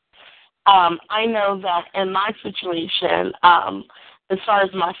 I know that in my situation, as far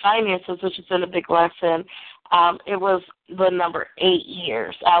as my finances, which has been a big lesson, it was the number 8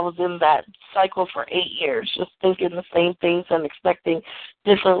 years. I was in that cycle for 8 years, just thinking the same things and expecting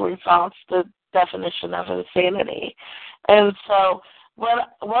different results, the definition of insanity. And so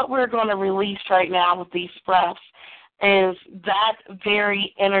what we're going to release right now with these breaths is that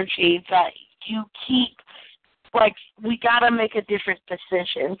very energy that you keep. Like, we got to make a different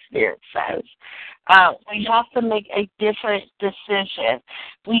decision, Spirit says. We have to make a different decision.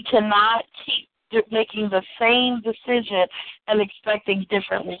 We cannot keep making the same decision and expecting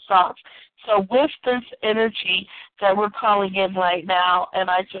different results. So with this energy that we're calling in right now, and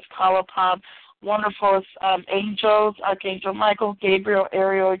I just call upon wonderful angels, Archangel Michael, Gabriel,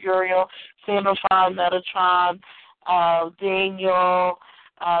 Ariel, Uriel, Sandalphon, Metatron, Daniel,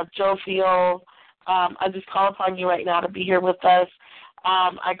 Jophiel. I just call upon you right now to be here with us.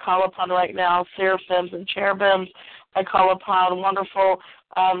 I call upon right now seraphims and cherubims. I call upon wonderful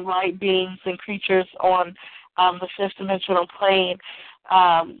light beings and creatures on the fifth dimensional plane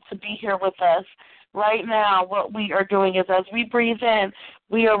to be here with us. Right now, what we are doing is as we breathe in,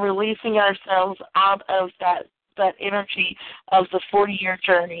 we are releasing ourselves out of that energy of the 40-year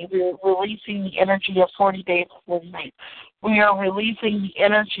journey. We're releasing the energy of 40 days of 40 nights. We are releasing the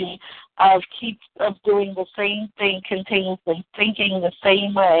energy of doing the same thing continuously, thinking the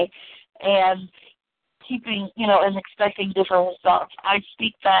same way, and keeping, and expecting different results. I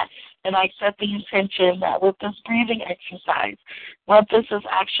speak that, and I set the intention that with this breathing exercise, what this is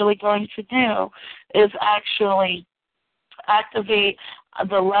actually going to do is actually activate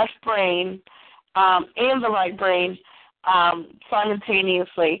the left brain and the right brain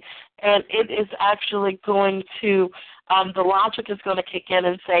simultaneously. And it is actually going to, the logic is going to kick in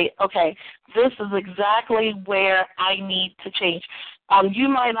and say, okay, this is exactly where I need to change. You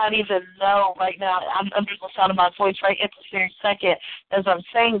might not even know right now, I'm under the sound of my voice right at this very second as I'm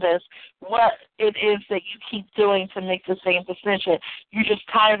saying this, what it is that you keep doing to make the same decision. You're just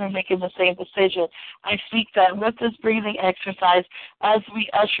tired of making the same decision. I speak that with this breathing exercise, as we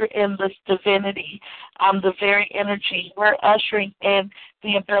usher in this divinity, the very energy, we're ushering in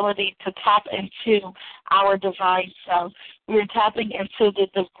the ability to tap into our divine self. We're tapping into the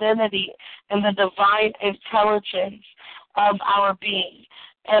divinity and the divine intelligence of our being.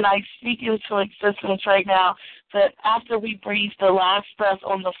 And I speak into existence right now that after we breathe the last breath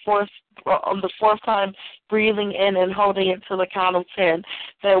on the fourth time, breathing in and holding it to the count of 10,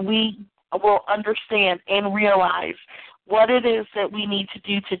 that we will understand and realize what it is that we need to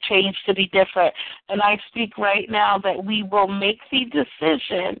do to change, to be different. And I speak right now that we will make the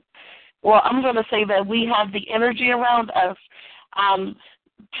decision. Well, I'm going to say that we have the energy around us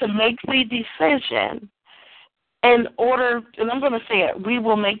to make the decision in order, and I'm going to say it, we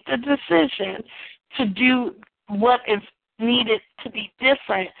will make the decision to do what is needed to be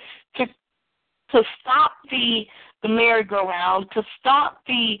different, to stop the merry-go-round, to stop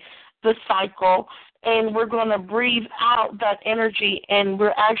the cycle, and we're going to breathe out that energy, and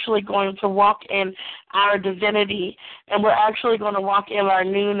we're actually going to walk in our divinity, and we're actually going to walk in our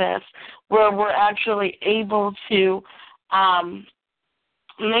newness, where we're actually able to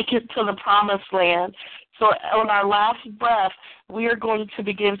make it to the promised land. So on our last breath, we are going to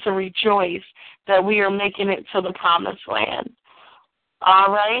begin to rejoice that we are making it to the promised land.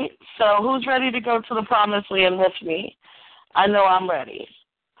 All right? So who's ready to go to the promised land with me? I know I'm ready.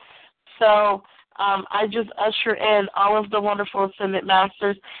 So I just usher in all of the wonderful ascended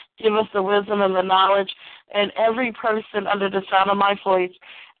masters. Give us the wisdom and the knowledge. And every person under the sound of my voice,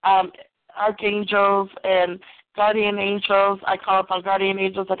 archangels and guardian angels, I call upon guardian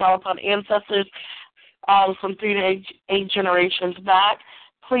angels, I call upon ancestors from 3 to 8 generations back.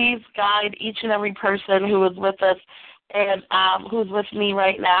 Please guide each and every person who is with us and who's with me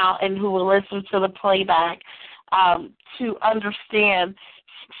right now and who will listen to the playback to understand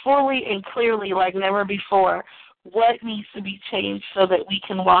fully and clearly like never before what needs to be changed so that we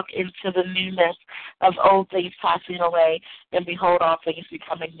can walk into the newness of old things passing away and behold all things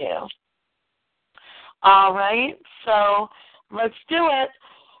becoming new. All right, so let's do it.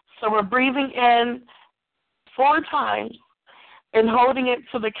 So we're breathing in 4 times and holding it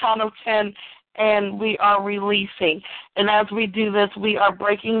to the count of 10, and we are releasing. And as we do this, we are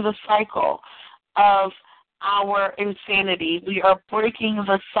breaking the cycle of our insanity. We are breaking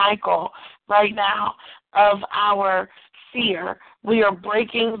the cycle right now of our fear. We are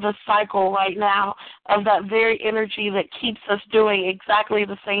breaking the cycle right now of that very energy that keeps us doing exactly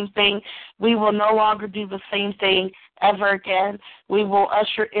the same thing. We will no longer do the same thing ever again. We will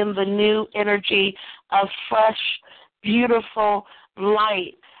usher in the new energy of fresh, beautiful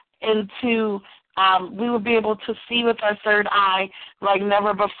light into we will be able to see with our third eye like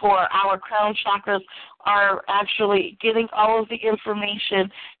never before. Our crown chakras are actually getting all of the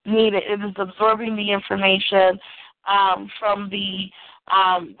information needed. It is absorbing the information from the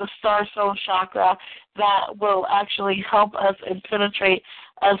star soul chakra that will actually help us and penetrate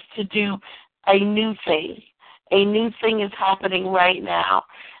us to do a new thing. A new thing is happening right now.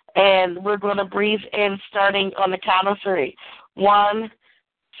 And we're going to breathe in starting on the count of 3. 1,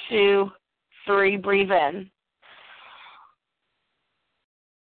 2, 3, breathe in.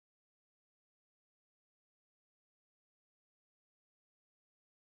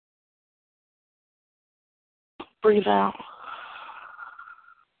 Breathe out.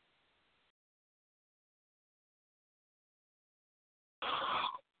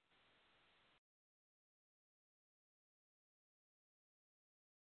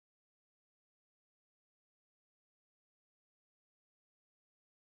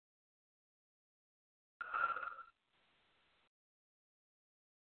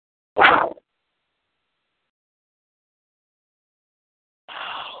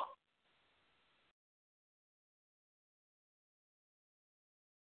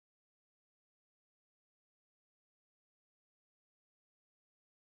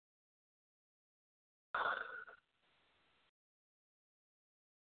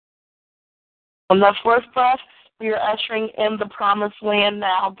 On the 4th breath, we are ushering in the promised land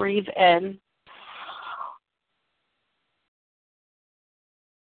now. Breathe in.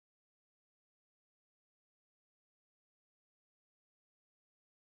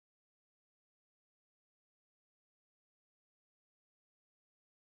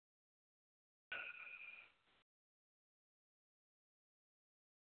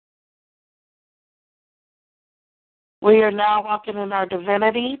 We are now walking in our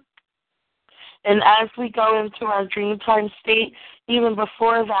divinity. And as we go into our dreamtime state, even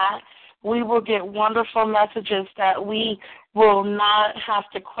before that, we will get wonderful messages that we will not have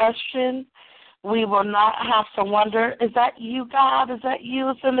to question. We will not have to wonder, is that you, God? Is that you,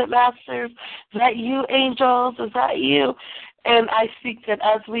 Ascended Masters? Is that you, angels? Is that you? And I speak that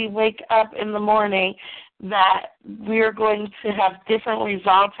as we wake up in the morning, that we are going to have different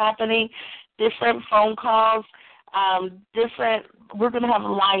results happening, different phone calls, we're going to have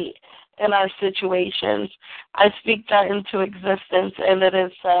light in our situations. I speak that into existence, and it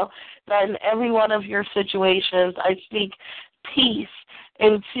is so. That in every one of your situations, I speak peace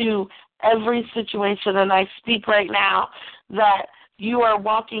into every situation, and I speak right now that you are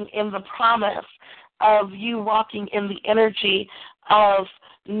walking in the promise of you walking in the energy of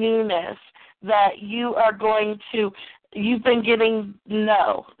newness, that you are going to, you've been getting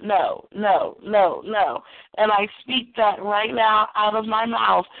no. And I speak that right now out of my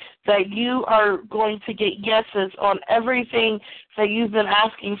mouth, that you are going to get yeses on everything that you've been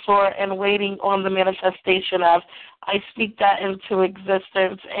asking for and waiting on the manifestation of. I speak that into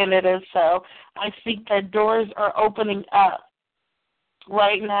existence, and it is so. I speak that doors are opening up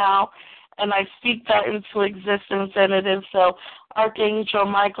right now, and I speak that into existence, and it is so. Archangel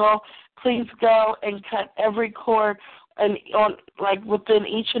Michael, please go and cut every cord and on, like within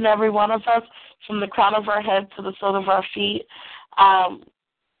each and every one of us, from the crown of our head to the sole of our feet.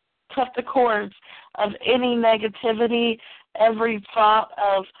 Cut the cords of any negativity, every thought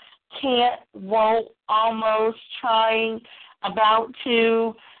of can't, won't, almost, trying, about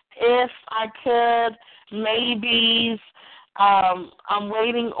to, if I could, maybes, I'm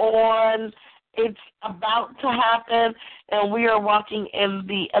waiting on, it's about to happen, and we are walking in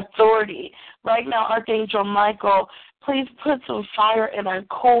the authority. Right now, Archangel Michael, please put some fire in our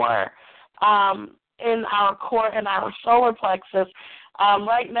core, in our solar plexus.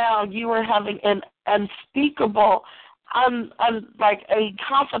 Right now, you are having an unspeakable, like a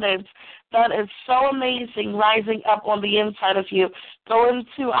confidence that is so amazing rising up on the inside of you. Go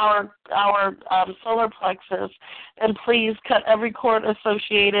into our solar plexus and please cut every cord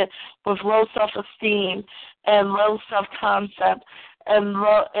associated with low self-esteem and low self-concept and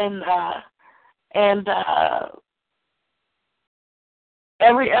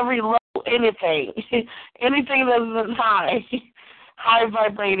every low anything, anything that isn't high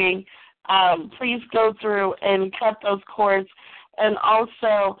vibrating. Please go through and cut those cords. And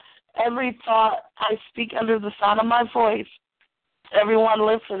also, every thought I speak under the sound of my voice, everyone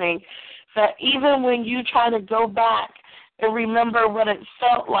listening, that even when you try to go back and remember what it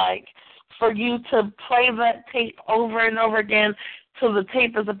felt like for you to play that tape over and over again till the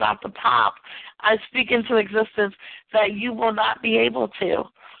tape is about to pop, I speak into existence that you will not be able to.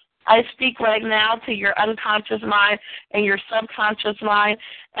 I speak right now to your unconscious mind and your subconscious mind,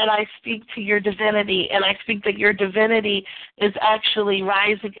 and I speak to your divinity, and I speak that your divinity is actually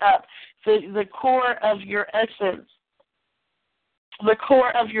rising up. The core of your essence, the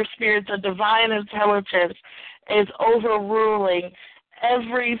core of your spirit, the divine intelligence is overruling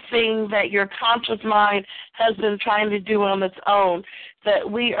everything that your conscious mind has been trying to do on its own, that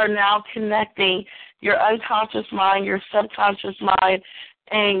we are now connecting your unconscious mind, your subconscious mind,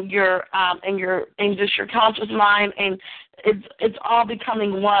 and your just your conscious mind, and it's all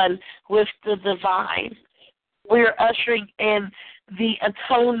becoming one with the divine. We are ushering in the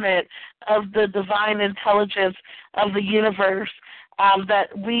atonement of the divine intelligence of the universe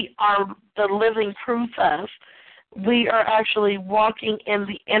that we are the living proof of. We are actually walking in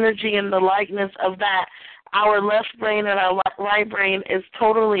the energy and the likeness of that. Our left brain and our right brain is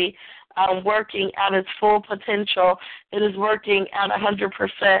totally working at its full potential. It is working at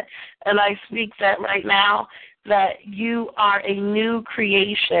 100%. And I speak that right now, that you are a new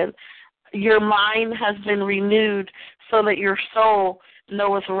creation. Your mind has been renewed so that your soul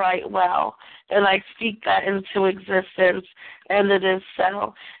knoweth right well. And I speak that into existence, and it is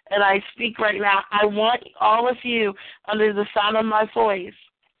so. And I speak right now, I want all of you, under the sound of my voice,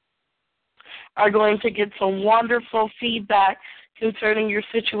 are going to get some wonderful feedback concerning your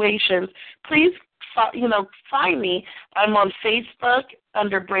situations. Please, find me. I'm on Facebook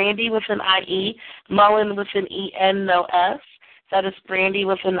under Brandy with an I-E, Mullen with an E-N, no S. That is Brandy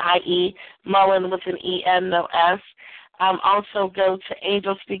with an I-E, Mullen with an E-N, no S. Also go to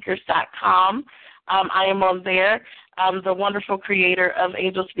angelspeakers.com. I am on there. I'm the wonderful creator of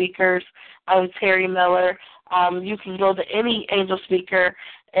Angel Speakers. I'm Terry Miller. You can go to any Angel Speaker,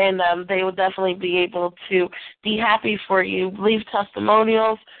 and they will definitely be able to be happy for you. Leave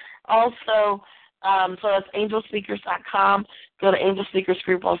testimonials. Also, so that's angelspeakers.com. Go to Angel Speakers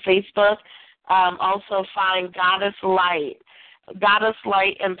Group on Facebook. Also find Goddess Light. Goddess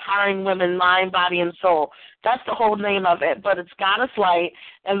Light, Empowering Women, Mind, Body, and Soul. That's the whole name of it, but it's Goddess Light,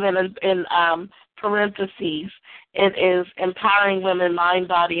 and then in parentheses, it is Empowering Women, Mind,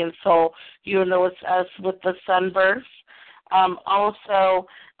 Body, and Soul. You'll know it's us with the sunburst. Also,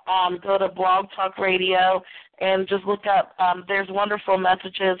 go to Blog Talk Radio and just look up, there's wonderful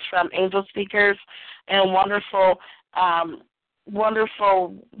messages from Angel Speakers and wonderful,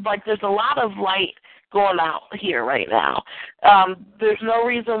 like there's a lot of light going out here right now. There's no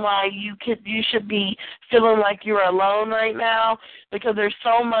reason why you should be feeling like you're alone right now, because there's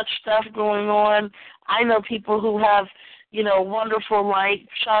so much stuff going on. I know people who have, wonderful light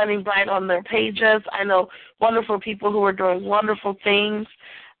shining bright on their pages. I know wonderful people who are doing wonderful things.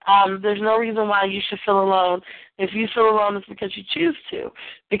 There's no reason why you should feel alone. If you feel alone, it's because you choose to,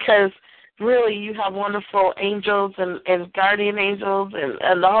 because really you have wonderful angels and guardian angels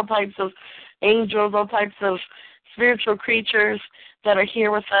and all types of angels, all types of spiritual creatures that are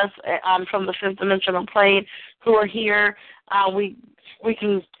here with us from the fifth dimensional plane who are here. We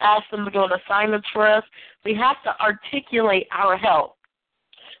can ask them to go on assignments for us. We have to articulate our help.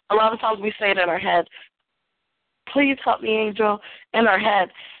 A lot of times we say it in our head, please help me, angel, in our head.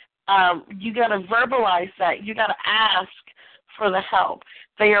 You got to verbalize that. You got to ask for the help.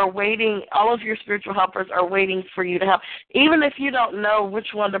 They are waiting. All of your spiritual helpers are waiting for you to help. Even if you don't know which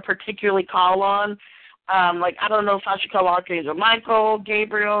one to particularly call on, like I don't know if I should call Archangel Michael,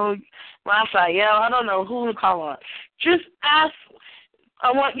 Gabriel, Raphael. I don't know who to call on. Just ask.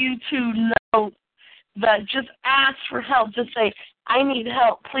 I want you to know that just ask for help. Just say, I need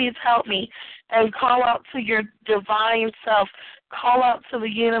help. Please help me. And call out to your divine self. Call out to the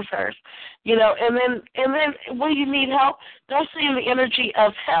universe. And then when you need help, don't say in the energy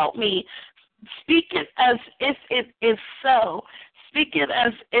of help me. Speak it as if it is so. Speak it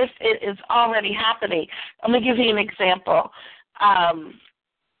as if it is already happening. I'm going to give you an example.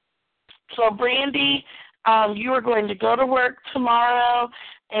 So, Brandy, you are going to go to work tomorrow,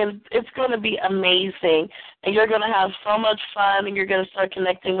 and it's going to be amazing. And you're going to have so much fun, and you're going to start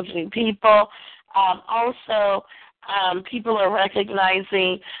connecting with new people. Also, people are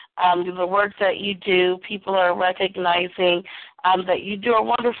recognizing the work that you do. People are recognizing that you do a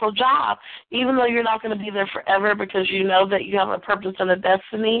wonderful job, even though you're not going to be there forever because you know that you have a purpose and a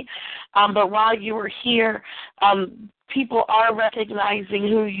destiny. But while you were here, people are recognizing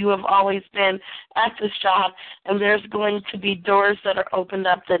who you have always been at this job, and there's going to be doors that are opened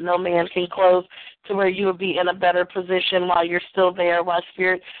up that no man can close to where you will be in a better position while you're still there, while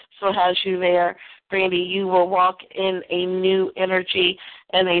Spirit still has you there. Brandy, you will walk in a new energy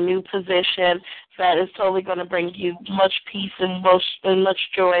and a new position that is totally going to bring you much peace and much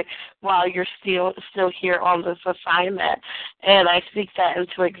joy while you're still here on this assignment. And I speak that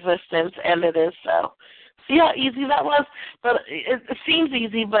into existence, and it is so. See how easy that was? But it seems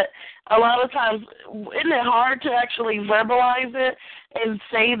easy, but a lot of times, isn't it hard to actually verbalize it and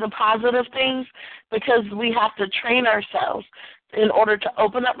say the positive things? Because we have to train ourselves in order to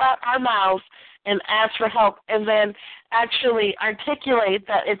open up our mouths and ask for help, and then actually articulate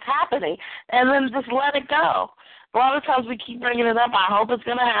that it's happening, and then just let it go. A lot of times we keep bringing it up. I hope it's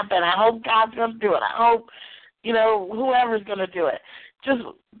going to happen. I hope God's going to do it. I hope, whoever's going to do it. Just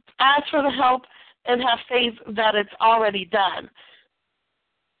ask for the help and have faith that it's already done.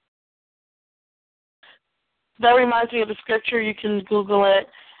 That reminds me of the scripture. You can Google it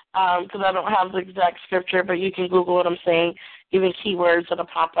because I don't have the exact scripture, but you can Google what I'm saying, even keywords that'll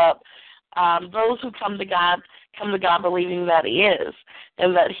pop up. Those who come to God believing that He is,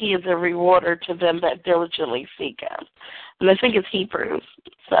 and that He is a rewarder to them that diligently seek Him. And I think it's Hebrews.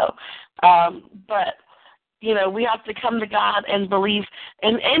 So, but, we have to come to God and believe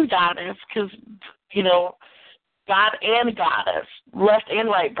in Goddess, because, God and Goddess, left and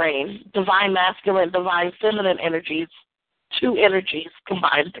right brain, divine masculine, divine feminine energies, two energies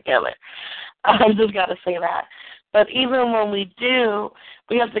combined together. I just got to say that. But even when we do,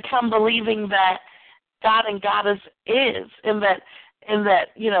 we have to come believing that God and Goddess is, and that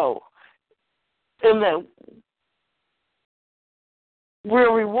we're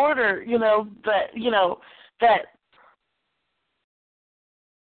a rewarder, that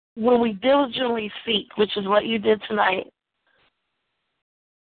when we diligently seek, which is what you did tonight,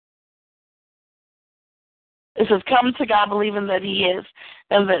 it says, come to God believing that He is,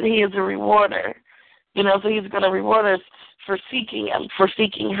 and that He is a rewarder. So He's going to reward us for seeking Him, for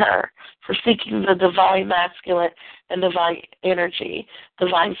seeking her, for seeking the divine masculine and divine energy,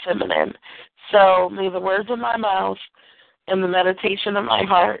 divine feminine. So may the words of my mouth and the meditation of my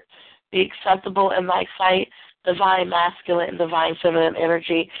heart be acceptable in Thy sight, divine masculine and divine feminine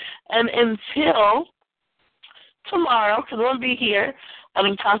energy. And until tomorrow, because I'm going to be here,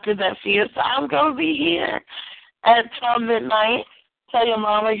 having conquered that fear, so I'm going to be here at 12 midnight. Tell your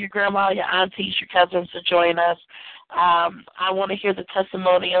mama, your grandma, your aunties, your cousins to join us. I want to hear the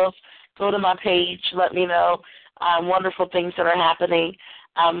testimonials. Go to my page. Let me know wonderful things that are happening.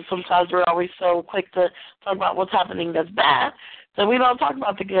 Sometimes we're always so quick to talk about what's happening that's bad, so we don't talk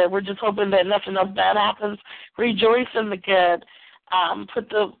about the good. We're just hoping that nothing else bad happens. Rejoice in the good. Put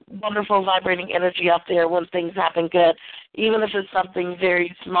the wonderful vibrating energy out there when things happen good, even if it's something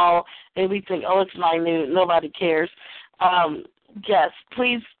very small and we think, oh, it's minute, nobody cares. Yes,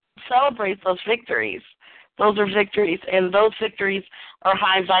 please celebrate those victories. Those are victories, and those victories are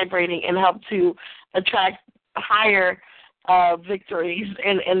high vibrating and help to attract higher victories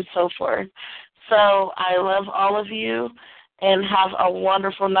and so forth. So I love all of you, and have a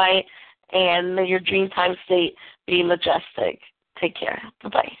wonderful night, and may your dream time state be majestic. Take care.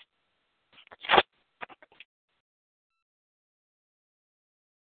 Bye-bye.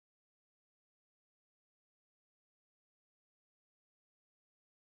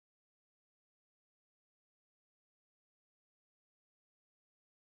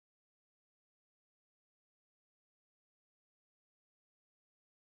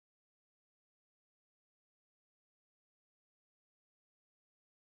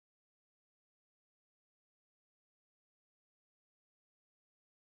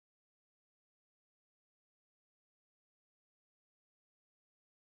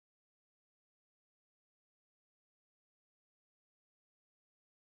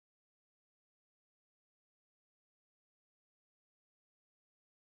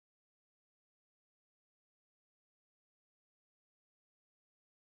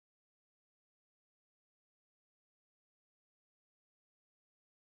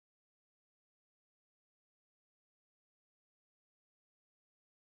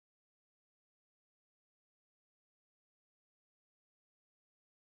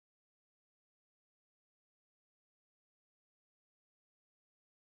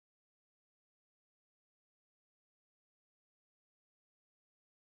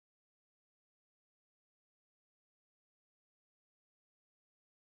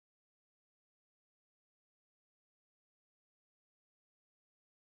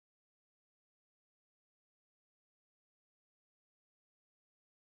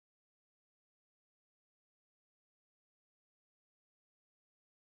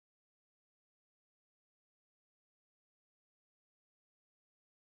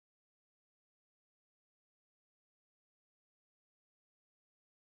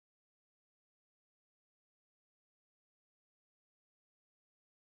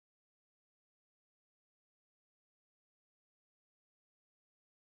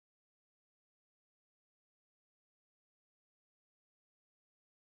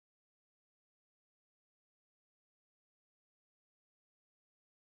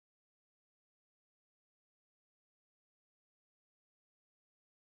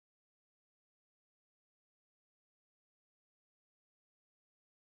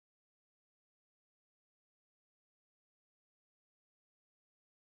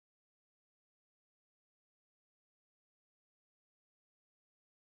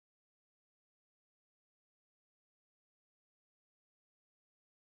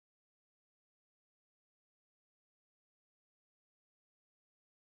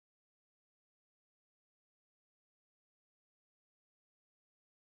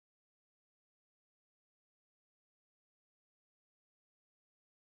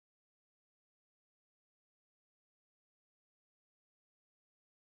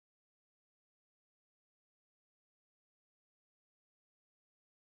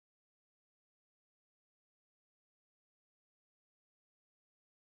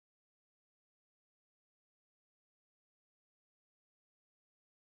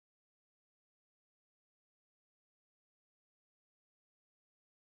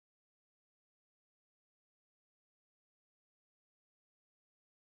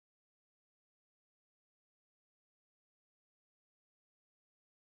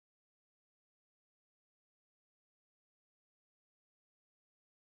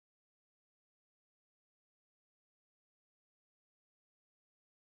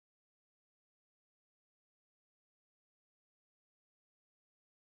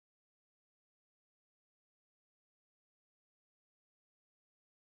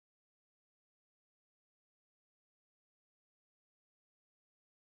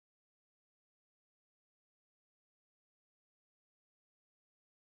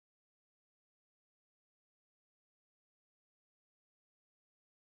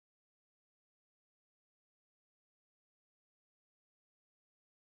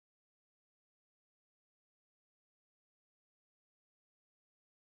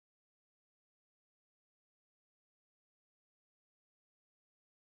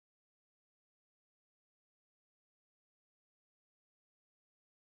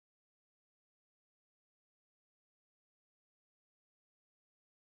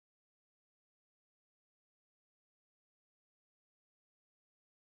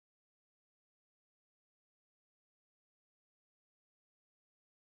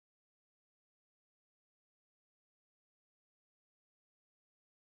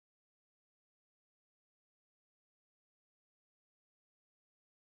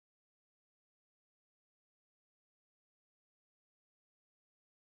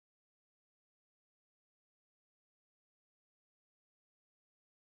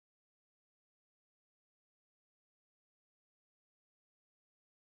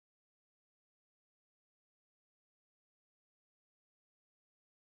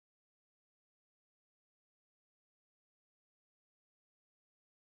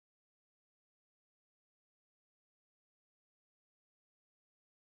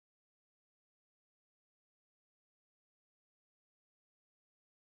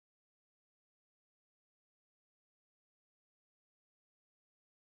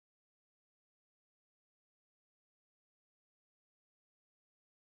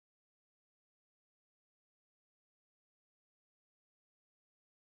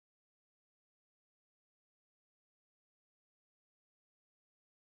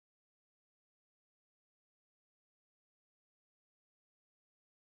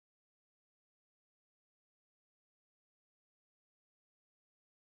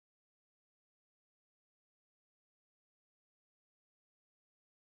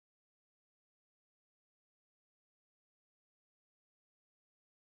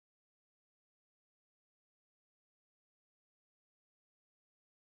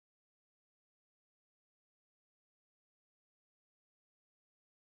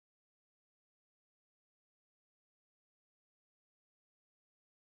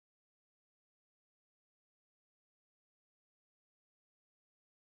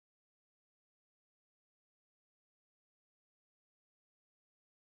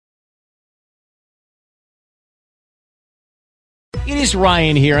 It is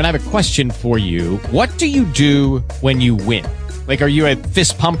Ryan here, and I have a question for you. What do you do when you win? Like, are you a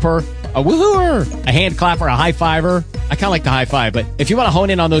fist pumper, a woohooer, a hand clapper, a high fiver? I kind of like the high five, but if you want to hone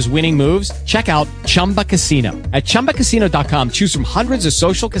in on those winning moves, check out Chumba Casino. At ChumbaCasino.com, choose from hundreds of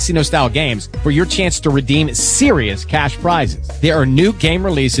social casino-style games for your chance to redeem serious cash prizes. There are new game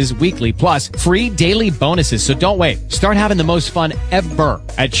releases weekly, plus free daily bonuses. So don't wait. Start having the most fun ever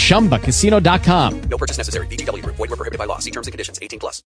at ChumbaCasino.com. No purchase necessary. VGW Group. Void where prohibited by law. See terms and conditions. 18+.